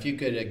 Donnie, if you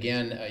could,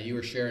 again, you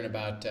were sharing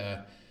about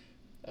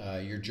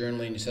your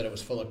journaling. You said it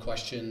was full of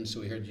questions, so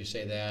we heard you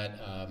say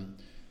that.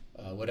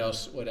 What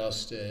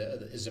else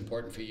is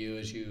important for you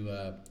as you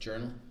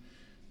journal?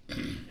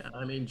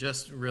 Yeah,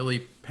 just really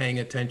paying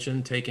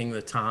attention, taking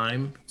the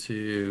time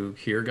to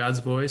hear God's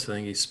voice. I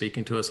think He's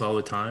speaking to us all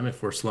the time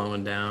if we're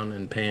slowing down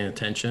and paying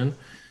attention.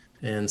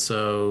 And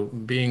so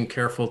being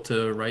careful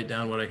to write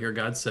down what I hear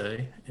God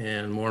say,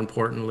 and more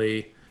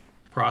importantly,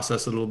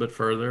 process it a little bit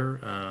further.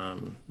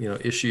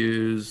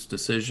 Issues,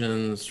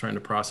 decisions, trying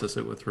to process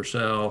it with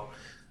Rochelle,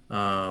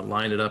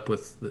 line it up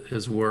with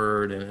His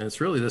word. And it's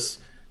really this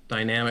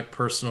dynamic,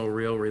 personal,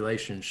 real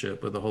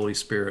relationship with the Holy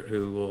Spirit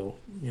who will,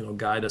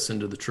 guide us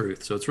into the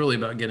truth. So it's really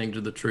about getting to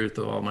the truth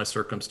of all my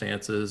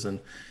circumstances, and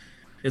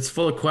it's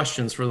full of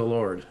questions for the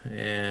Lord.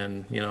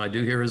 And, I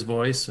do hear His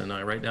voice and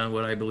I write down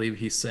what I believe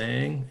He's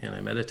saying and I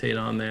meditate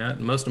on that.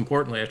 And most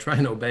importantly, I try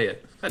and obey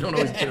it. I don't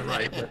always get it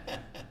right, but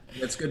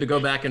it's good to go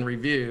back and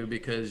review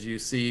because you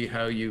see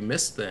how you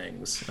miss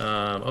things.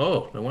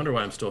 No wonder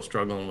why I'm still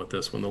struggling with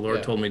this when the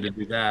Lord told me to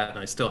do that and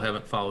I still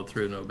haven't followed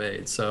through and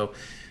obeyed. So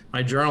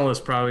my journal is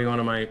probably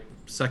one of my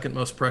second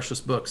most precious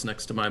books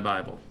next to my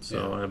Bible.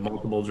 So I have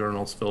multiple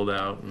journals filled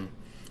out and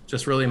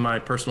just really my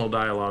personal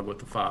dialogue with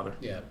the Father.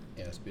 Yeah,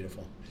 it's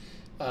beautiful.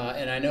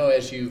 And I know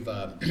as you've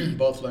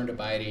both learned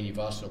abiding, you've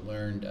also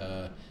learned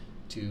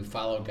to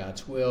follow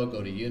God's will,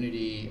 go to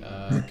unity.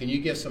 Can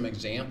you give some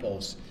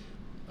examples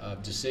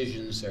of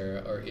decisions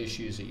or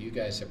issues that you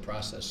guys have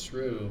processed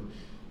through?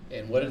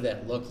 And what did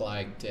that look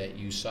like that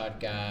you sought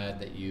God,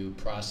 that you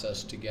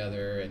processed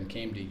together and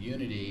came to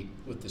unity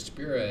with the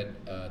Spirit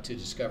to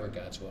discover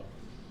God's will?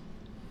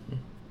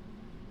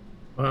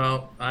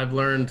 Well, I've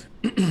learned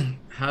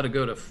how to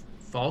go to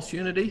false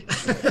unity.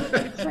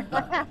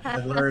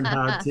 I've learned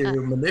how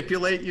to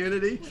manipulate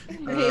unity.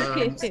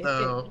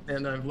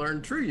 And I've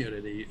learned true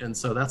unity. And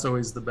so that's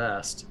always the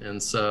best.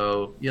 And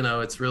so,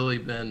 it's really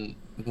been,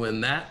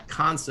 when that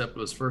concept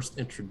was first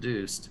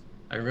introduced,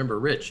 I remember,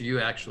 Rich, you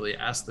actually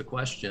asked the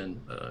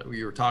question,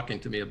 you were talking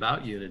to me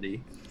about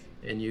unity,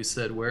 and you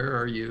said, where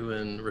are you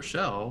and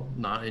Rochelle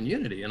not in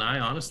unity? And I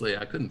honestly,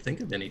 I couldn't think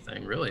of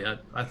anything, really.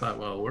 I thought,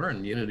 well, we're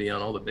in unity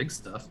on all the big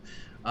stuff.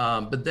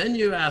 But then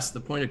you asked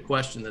the pointed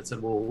question that said,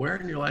 well, where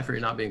in your life are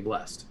you not being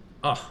blessed?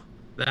 Oh,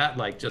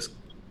 that just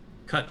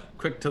cut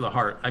quick to the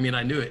heart. I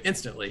knew it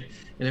instantly,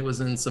 and it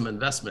was in some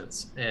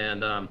investments.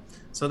 And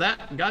so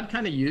that God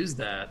kind of used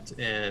that,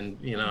 and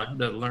I had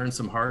to learn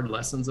some hard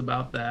lessons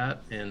about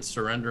that and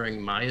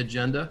surrendering my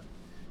agenda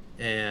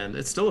And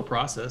it's still a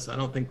process. I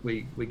don't think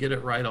we get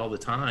it right all the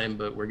time,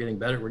 but we're getting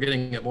better. We're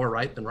getting it more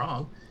right than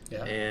wrong.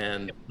 Yeah.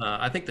 And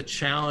I think the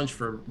challenge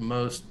for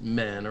most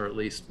men, or at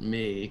least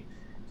me,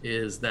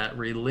 is that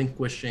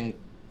relinquishing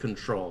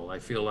control. I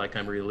feel like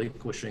I'm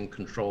relinquishing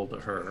control to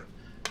her.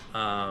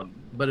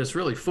 But it's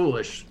really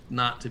foolish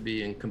not to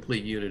be in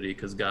complete unity,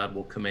 because God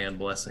will command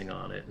blessing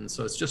on it. And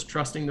so it's just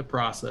trusting the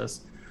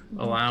process,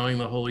 allowing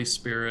the Holy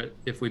Spirit.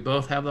 If we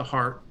both have the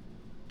heart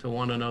to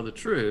want to know the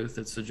truth,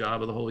 it's the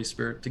job of the Holy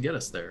Spirit to get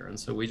us there. And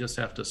so we just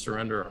have to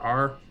surrender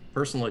our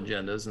personal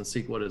agendas and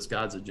seek what is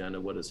God's agenda,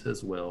 what is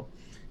his will.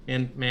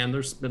 And man,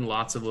 there's been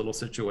lots of little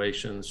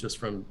situations, just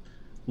from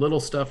little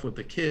stuff with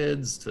the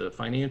kids to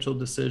financial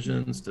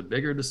decisions to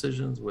bigger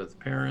decisions with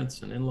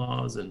parents and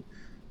in-laws. And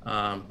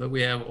but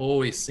we have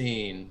always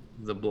seen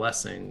the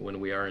blessing when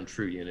we are in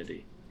true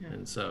unity.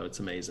 And so it's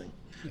amazing.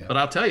 Yeah. But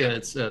I'll tell you,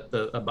 it's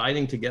the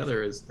abiding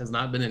together has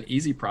not been an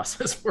easy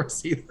process for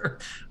us either.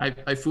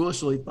 I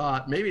foolishly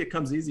thought maybe it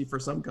comes easy for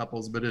some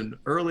couples, but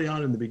early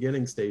on in the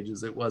beginning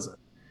stages, it wasn't.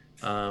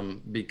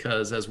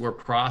 Because as we're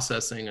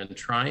processing and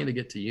trying to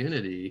get to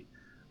unity,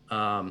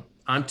 I'm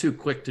too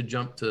quick to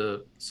jump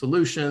to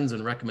solutions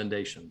and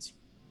recommendations.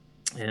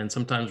 And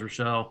sometimes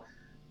Rochelle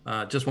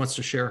just wants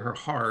to share her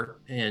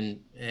heart, and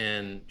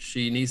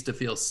she needs to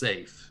feel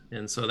safe.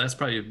 And so that's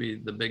probably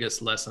the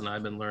biggest lesson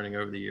I've been learning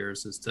over the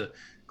years, is to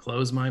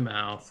close my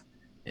mouth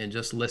and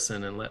just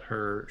listen and let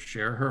her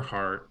share her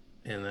heart,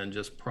 and then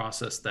just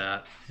process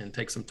that and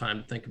take some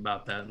time to think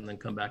about that, and then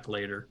come back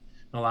later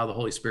and allow the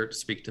Holy Spirit to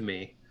speak to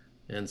me.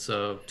 And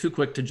so too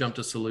quick to jump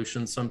to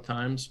solutions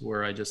sometimes,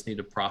 where I just need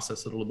to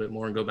process it a little bit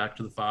more and go back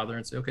to the Father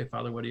and say, okay,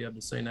 Father, what do you have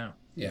to say now?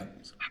 Yeah.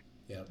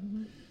 Yeah.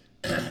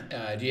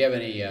 Do you have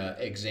any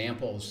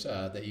examples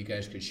that you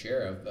guys could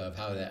share of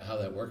how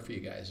that worked for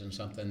you guys, and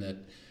something that,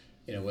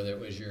 whether it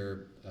was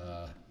your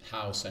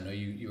house? I know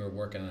you were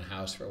working on a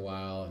house for a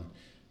while,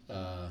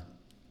 and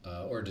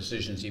or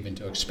decisions even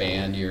to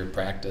expand your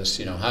practice.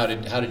 How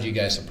did you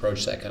guys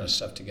approach that kind of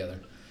stuff together?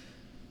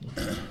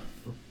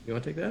 You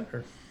want to take that,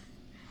 or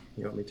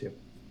you want me to?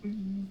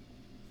 Mm-hmm.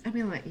 I'm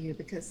gonna let you,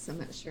 because I'm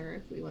not sure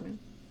if we want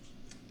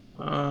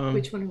to.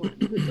 Which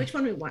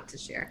one we want to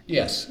share?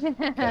 Yes.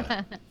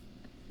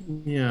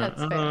 Yeah.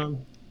 That's fair.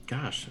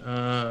 Gosh,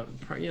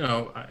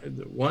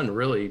 one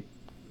really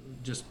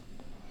just,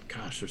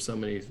 there's so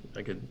many.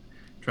 I could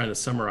trying to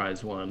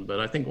summarize one, but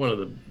I think one of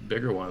the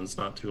bigger ones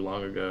not too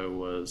long ago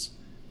was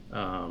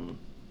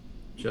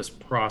just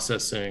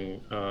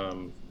processing.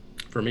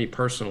 For me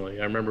personally,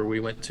 I remember we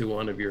went to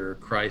one of your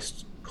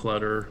Christ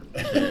clutter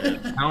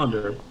and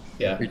calendar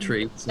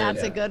retreats.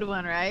 That's a good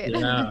one, right?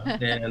 Yeah.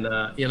 And,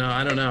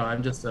 I don't know.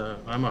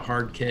 I'm a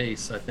hard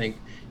case. I think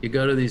you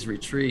go to these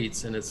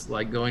retreats and it's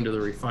like going to the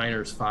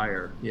refiner's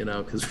fire,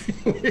 because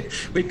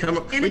we come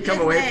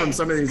away from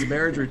some of these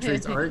marriage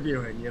retreats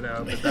arguing,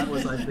 but that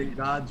was, I think,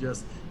 God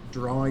just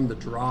drawing the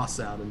dross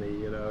out of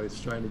me.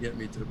 He's trying to get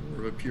me to more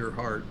of a pure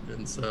heart.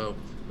 And so,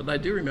 but I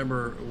do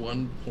remember at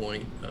one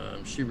point,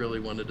 she really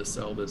wanted to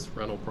sell this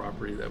rental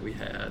property that we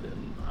had,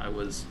 and I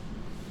was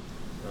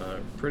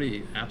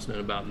pretty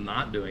abstinent about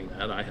not doing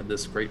that. I had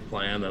this great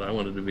plan that I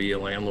wanted to be a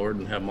landlord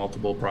and have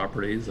multiple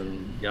properties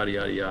and yada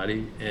yada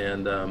yada.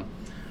 And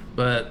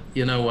but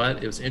you know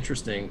what? It was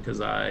interesting,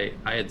 because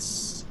I'd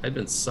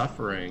been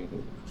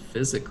suffering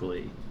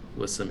physically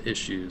with some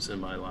issues in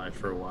my life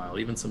for a while,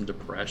 even some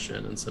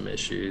depression and some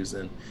issues.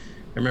 And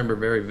I remember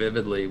very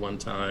vividly one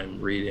time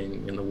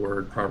reading in the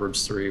Word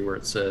Proverbs 3, where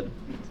it said,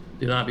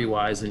 "Do not be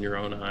wise in your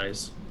own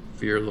eyes.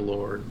 Fear the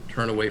Lord.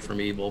 Turn away from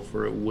evil,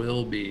 for it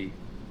will be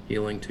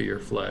healing to your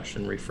flesh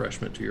and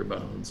refreshment to your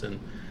bones." And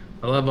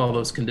I love all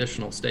those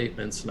conditional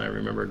statements. And I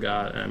remember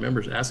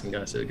asking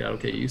God, I said, "God,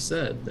 okay, you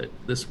said that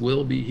this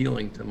will be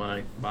healing to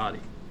my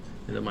body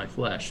and to my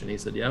flesh." And he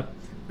said, "Yep,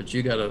 but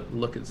you got to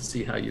look to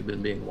see how you've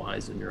been being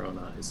wise in your own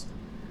eyes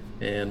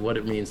and what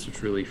it means to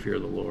truly fear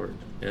the Lord."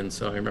 And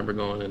so I remember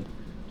going and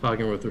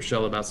talking with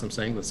Rochelle about some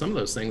of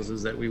those things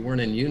is that we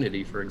weren't in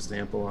unity, for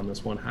example, on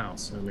this one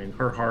house. I mean,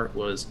 her heart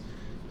was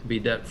to be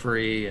debt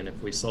free, and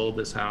if we sold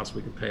this house,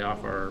 we could pay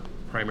off our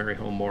primary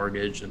home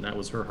mortgage, and that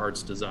was her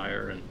heart's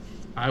desire. And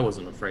I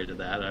wasn't afraid of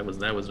that.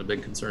 That was a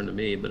big concern to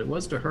me, but it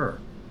was to her.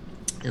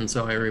 And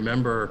so I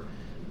remember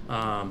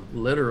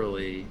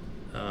literally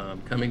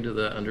coming to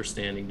the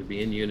understanding to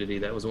be in unity.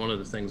 That was one of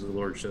the things the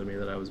Lord showed me,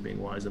 that I was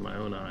being wise in my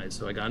own eyes.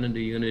 So I got into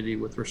unity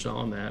with Rochelle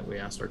on that. We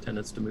asked our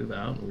tenants to move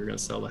out, and we were going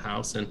to sell the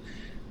house, and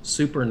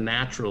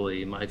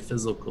supernaturally my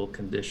physical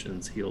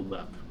conditions healed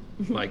up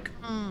like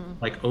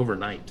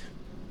overnight.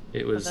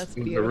 It was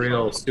a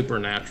real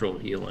supernatural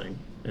healing.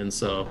 And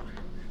so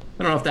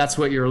I don't know if that's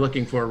what you're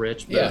looking for,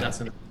 Rich, but that's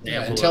an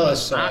example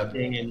of not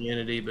being in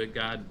unity, but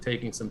God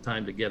taking some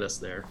time to get us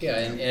there. Yeah,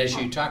 and as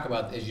you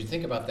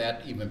think about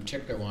that even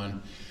particular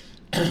one,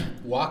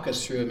 walk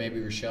us through,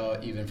 maybe Rochelle,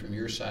 even from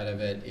your side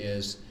of it,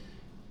 is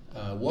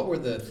what were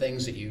the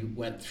things that you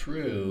went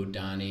through,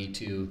 Donnie,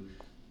 to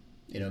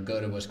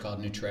go to what's called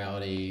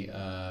neutrality,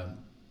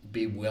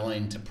 be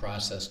willing to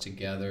process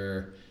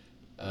together,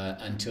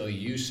 until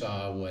you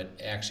saw what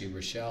actually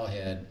Rochelle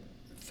had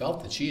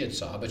felt that she had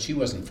saw, but she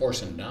wasn't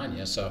forcing it on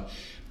you. So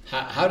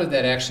how did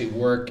that actually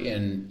work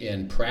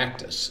in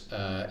practice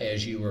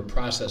as you were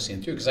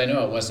processing through? Because I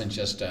know it wasn't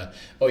just,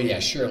 oh yeah,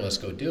 sure, let's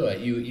go do it.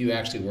 You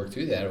actually worked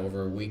through that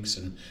over weeks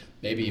and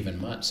maybe even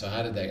months. So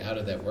how did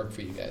that work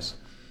for you guys?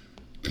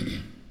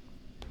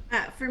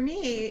 For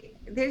me,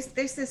 there's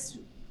this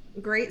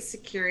great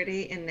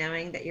security in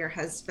knowing that your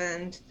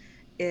husband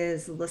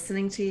is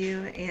listening to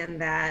you and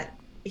that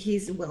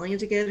he's willing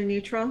to go to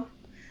neutral.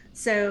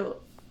 So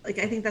like,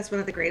 I think that's one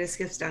of the greatest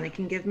gifts Donnie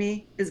can give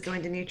me is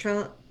going to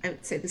neutral. I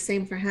would say the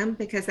same for him,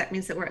 because that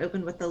means that we're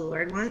open what the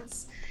Lord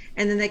wants.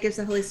 And then that gives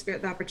the Holy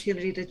Spirit the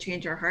opportunity to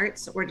change our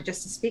hearts or to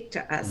just to speak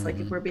to us. Like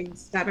if we're being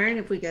stubborn,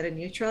 if we go to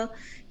neutral,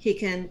 he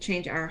can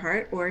change our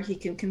heart or he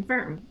can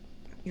confirm,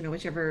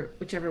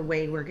 whichever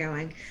way we're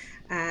going.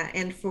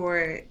 And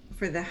for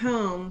the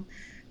home,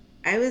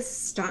 I was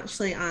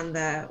staunchly on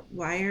the,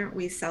 why aren't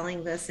we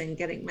selling this and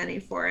getting money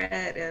for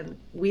it? And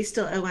we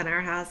still owe on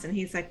our house. And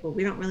he's like, well,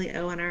 we don't really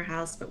owe on our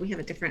house, but we have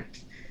a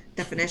different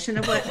definition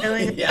of what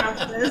owing on a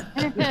house is.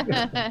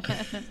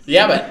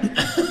 Yeah, but.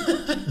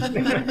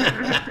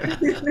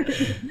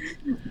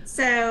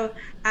 So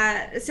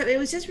it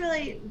was just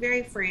really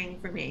very freeing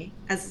for me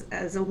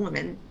as a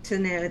woman to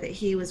know that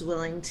he was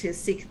willing to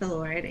seek the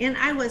Lord, and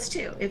I was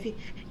too. If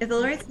the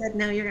Lord said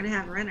no, you're going to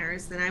have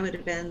renters, then I would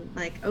have been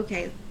like,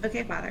 okay,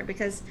 Father,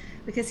 because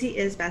he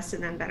is best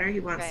and none better. He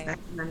wants Right.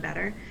 best and none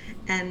better,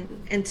 and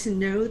to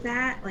know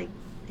that, like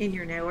in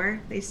your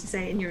knower, they used to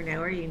say, in your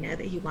knower, you know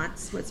that he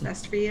wants what's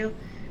best for you,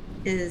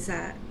 is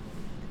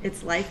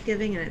it's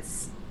life-giving and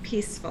it's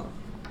peaceful.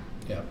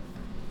 Yeah.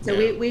 So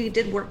we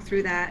did work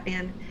through that,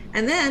 and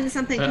then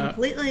something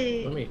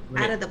completely let me-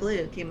 out of the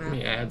blue came Let up.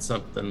 me add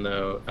something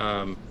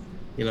though.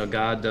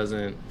 God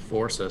doesn't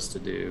force us to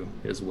do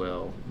his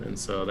will. And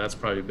so that's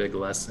probably a big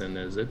lesson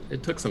is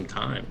it took some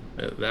time.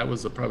 That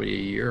was probably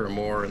a year or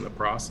more in the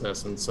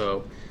process. And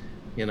so,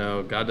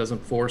 God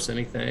doesn't force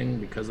anything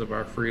because of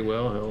our free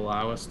will. He'll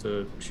allow us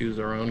to choose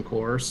our own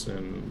course.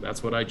 And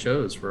that's what I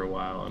chose for a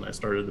while. And I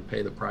started to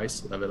pay the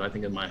price of it, I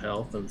think, in my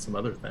health and some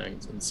other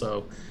things. And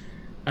so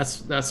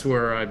that's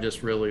where I've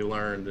just really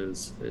learned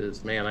is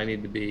man, I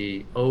need to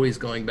be always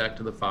going back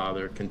to the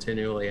Father,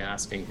 continually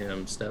asking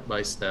him step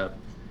by step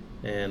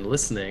and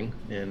listening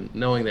and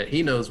knowing that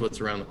he knows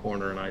what's around the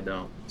corner and I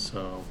don't.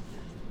 So,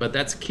 but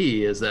that's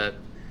key, is that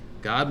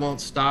God won't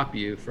stop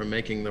you from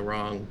making the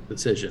wrong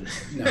decision.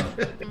 No.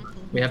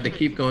 Mm-hmm. We have to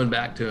keep going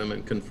back to him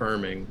and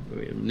confirming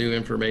new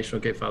information.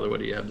 Okay, Father, what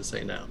do you have to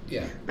say now?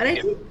 Yeah. But I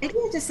do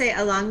have to say,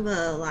 along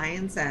the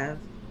lines of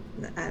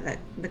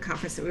the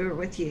conference that we were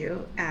with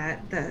you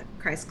at, the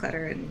Christ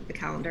Clutter and the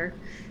calendar,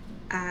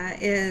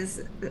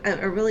 is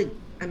a really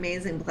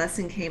amazing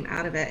blessing came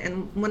out of it.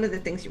 And one of the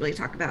things you really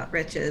talk about,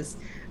 Rich, is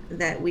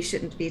that we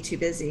shouldn't be too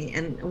busy.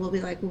 And we'll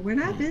be like, well, we're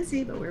not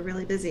busy, but we're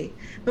really busy.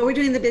 But we're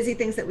doing the busy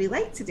things that we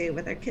like to do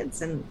with our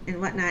kids and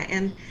whatnot.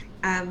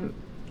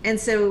 And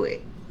so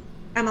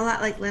I'm a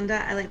lot like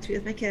Linda. I like to be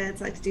with my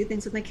kids. I like to do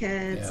things with my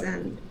kids. Yeah.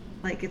 And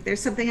like, if there's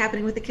something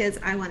happening with the kids,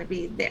 I want to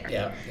be there.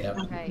 Yeah. Yeah.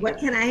 Right. What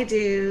can I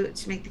do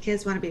to make the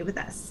kids want to be with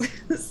us?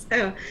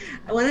 So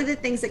one of the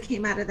things that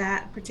came out of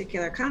that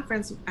particular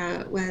conference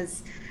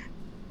was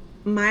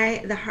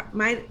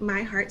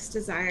my heart's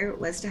desire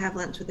was to have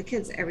lunch with the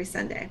kids every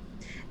Sunday.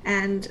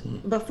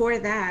 And before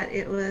that,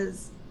 it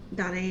was,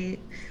 Donnie,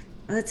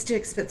 let's too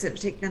expensive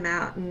to take them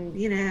out. And,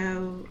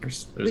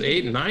 There's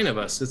 8 and 9 of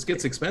us. This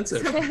gets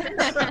expensive.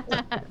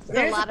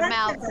 There's a lot of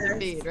mouths to us.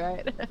 feed,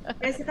 right?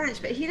 There's a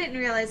bunch, but he didn't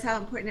realize how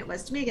important it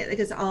was to me,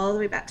 because all the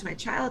way back to my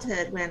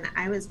childhood when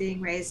I was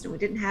being raised and we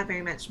didn't have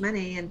very much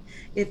money. And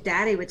if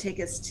Daddy would take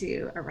us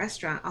to a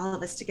restaurant, all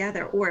of us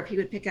together, or if he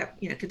would pick up,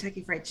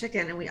 Kentucky Fried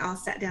Chicken and we all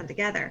sat down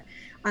together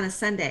on a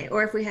Sunday,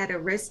 or if we had a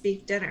roast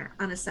beef dinner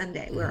on a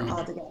Sunday, we were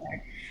all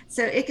together.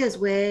 So it goes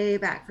way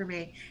back for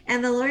me.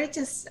 And the Lord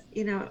just,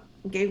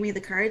 gave me the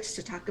courage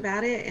to talk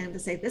about it and to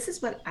say, this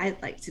is what I'd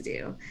like to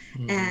do.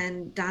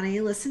 And Donnie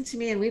listened to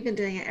me, and we've been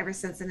doing it ever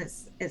since. And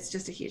it's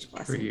just a huge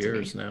blessing. For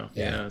years now.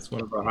 Yeah. It's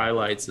one of our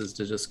highlights is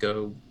to just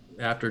go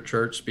after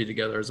church, be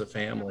together as a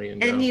family.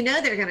 And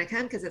they're going to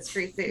come because it's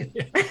free food.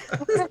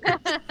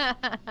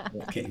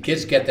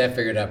 Kids get that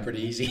figured out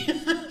pretty easy.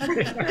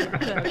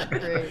 That's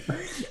great.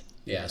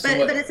 Yeah.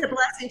 But it's a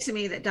blessing to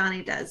me that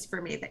Donnie does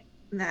for me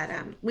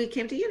that we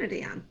came to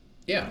unity on.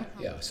 Yeah.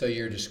 Yeah. So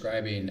you're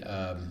describing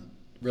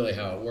really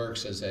how it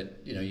works is that,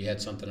 you had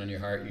something on your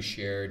heart, you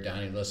shared,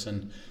 Donnie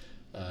listened.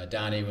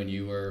 Donnie, when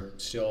you were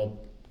still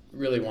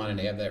really wanting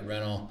to have that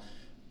rental,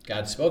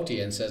 God spoke to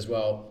you and says,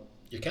 well,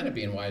 you're kind of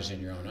being wise in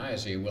your own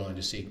eyes. Are you willing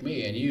to seek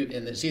me?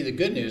 And see, the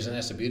good news, and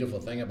that's the beautiful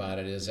thing about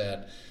it, is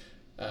that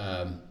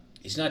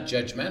he's not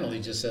judgmental.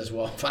 He just says,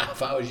 well,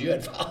 if I was you,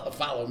 I'd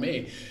follow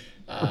me.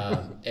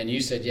 And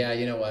you said, yeah,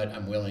 you know what,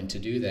 I'm willing to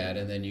do that.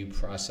 And then you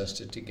processed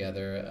it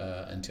together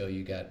until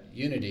you got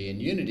unity. And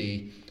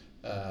unity,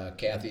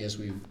 Kathy, as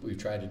we've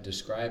tried to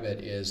describe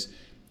it, is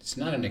it's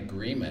not an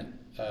agreement,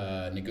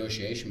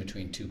 negotiation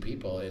between two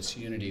people. It's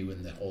unity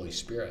with the Holy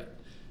Spirit.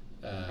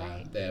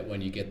 Right. That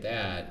when you get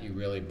that, you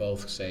really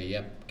both say,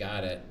 yep,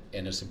 got it.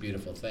 And it's a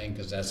beautiful thing,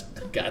 because that's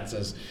God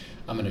says,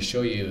 I'm going to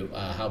show you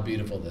how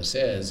beautiful this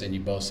is. And you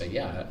both say,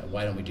 yeah,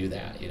 why don't we do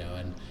that?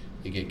 And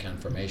you get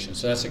confirmation.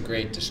 So that's a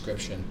great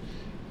description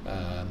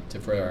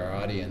for our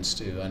audience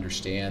to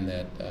understand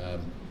that it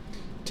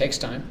takes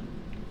time,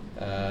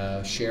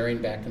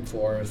 sharing back and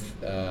forth,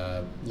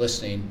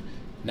 listening,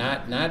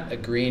 not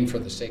agreeing for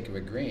the sake of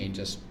agreeing,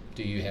 just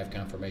do you have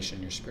confirmation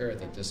in your spirit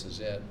that this is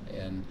it?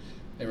 And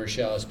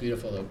Rochelle, it's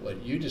beautiful that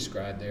what you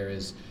described there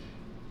is,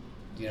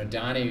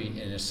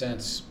 Donnie, in a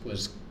sense,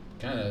 was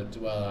kind of,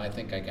 well, I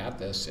think I got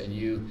this. And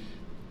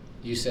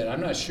you said, I'm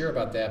not sure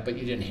about that, but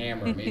you didn't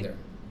hammer him either.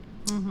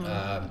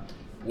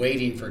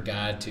 Waiting for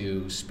God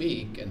to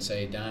speak and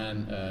say,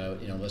 Don,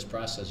 let's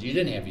process. You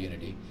didn't have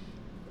unity,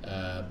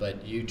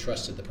 but you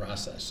trusted the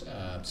process.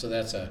 So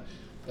that's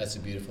a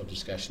beautiful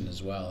discussion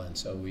as well. And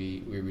so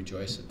we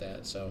rejoice at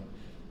that. So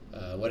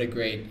what a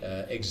great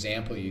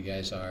example you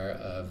guys are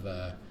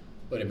of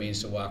what it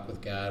means to walk with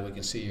God. We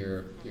can see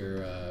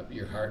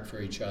your heart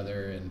for each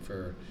other and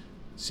for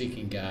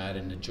seeking God,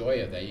 and the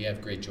joy of that. You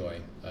have great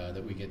joy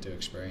that we get to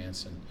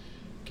experience. And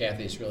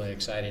Kathy, it's really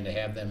exciting to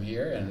have them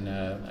here, and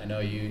I know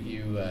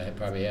you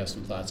probably have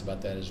some thoughts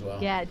about that as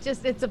well. Yeah,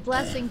 it's a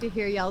blessing to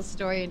hear y'all's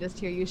story and just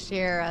hear you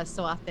share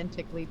so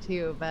authentically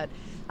too. But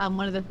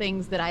one of the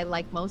things that I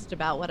like most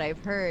about what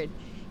I've heard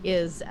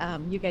is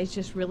you guys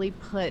just really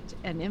put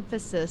an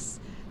emphasis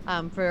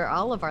for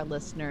all of our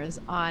listeners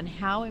on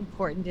how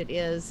important it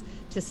is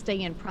to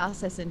stay in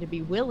process and to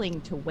be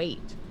willing to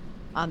wait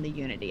on the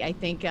unity. I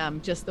think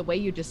just the way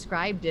you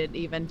described it,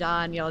 even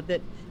Don,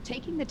 that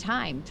taking the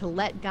time to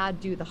let God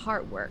do the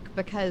heart work,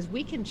 because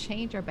we can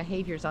change our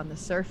behaviors on the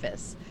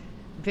surface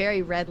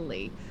very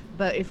readily.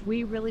 But if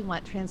we really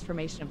want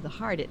transformation of the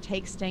heart, it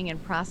takes staying in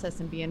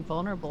process and being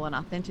vulnerable and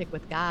authentic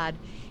with God.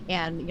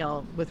 And,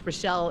 with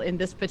Rochelle in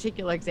this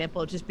particular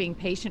example, just being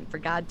patient for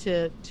God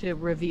to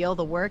reveal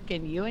the work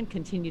in you and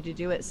continue to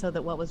do it, so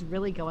that what was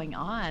really going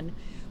on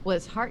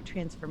was heart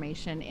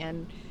transformation.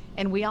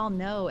 And we all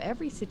know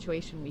every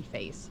situation we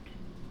face,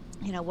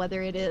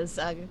 whether it is,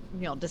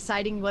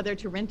 deciding whether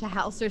to rent a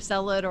house or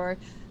sell it, or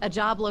a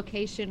job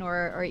location,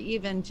 or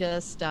even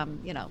just,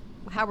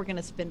 how we're going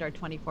to spend our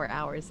 24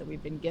 hours that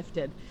we've been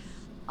gifted.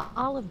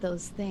 All of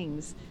those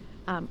things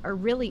are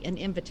really an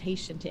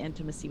invitation to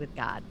intimacy with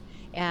God.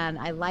 And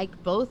I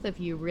like both of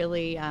you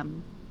really,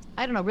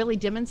 really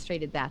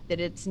demonstrated that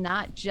it's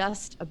not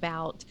just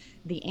about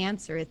the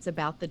answer, it's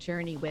about the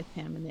journey with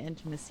him and the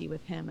intimacy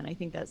with him. And I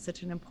think that's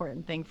such an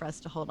important thing for us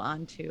to hold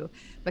on to,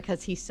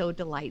 because he so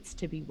delights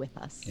to be with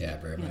us. Yeah,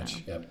 very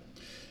much. Yep.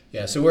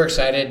 Yeah, so we're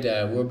excited.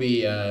 We'll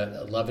be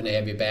loving to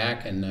have you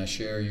back and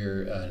share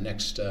your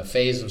next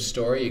phase of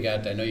story.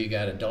 I know you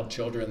got adult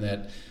children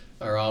that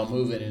are all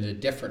moving into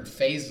different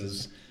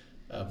phases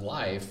of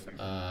life.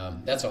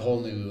 That's a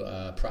whole new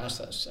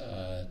process.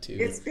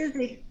 It's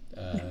busy.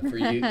 For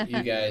you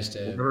guys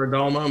to Never a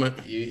dull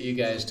moment. You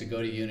guys to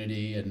go to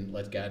Unity and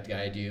let God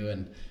guide you,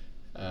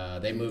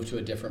 and they move to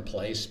a different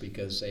place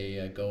because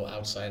they go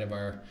outside of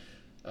our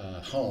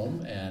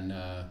home, and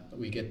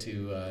we get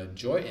to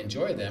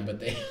enjoy them, but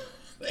they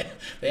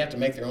have to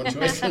make their own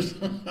choices.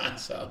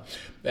 So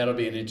that'll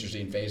be an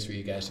interesting phase for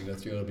you guys to go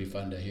through. It'll be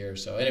fun to hear.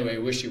 So anyway,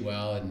 wish you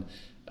well,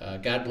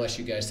 and God bless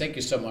you guys. Thank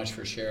you so much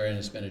for sharing.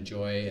 It's been a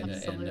joy,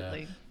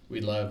 and we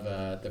love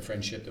the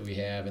friendship that we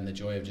have and the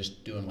joy of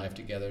just doing life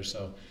together.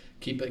 So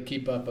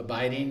keep up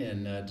abiding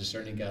and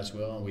discerning God's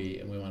will, and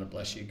we want to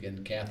bless you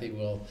again. Kathy,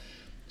 we'll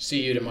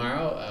see you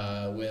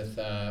tomorrow with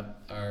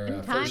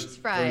our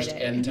first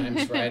End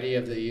Times Friday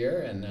of the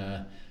year,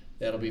 and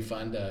that'll be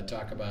fun to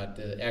talk about.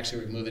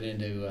 Actually, we're moving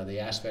into the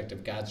aspect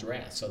of God's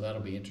wrath, so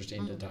that'll be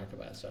interesting to talk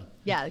about. So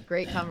yeah,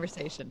 great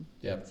conversation.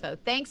 Yep. So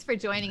thanks for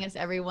joining us,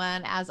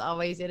 everyone. As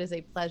always, it is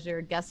a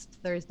pleasure. Guest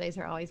Thursdays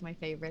are always my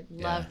favorite.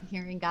 Love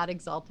hearing God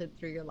exalted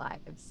through your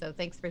lives. So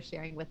thanks for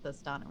sharing with us,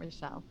 Don and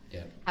Rochelle.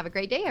 Yeah. Have a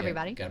great day,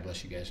 everybody. God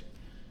bless you guys.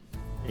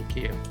 Thank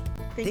you.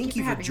 Thank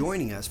you for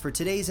joining us for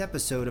today's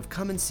episode of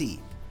Come and See,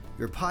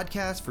 your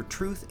podcast for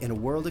truth in a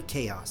world of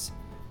chaos.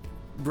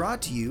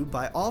 Brought to you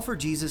by All for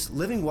Jesus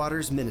Living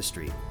Waters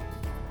Ministry.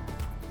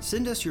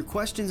 Send us your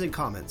questions and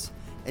comments,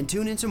 and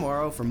tune in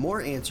tomorrow for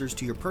more answers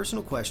to your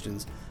personal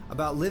questions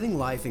about living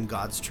life in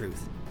God's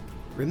truth.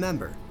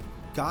 Remember,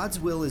 God's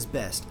will is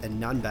best and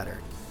none better.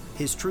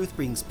 His truth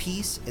brings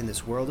peace in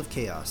this world of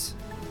chaos.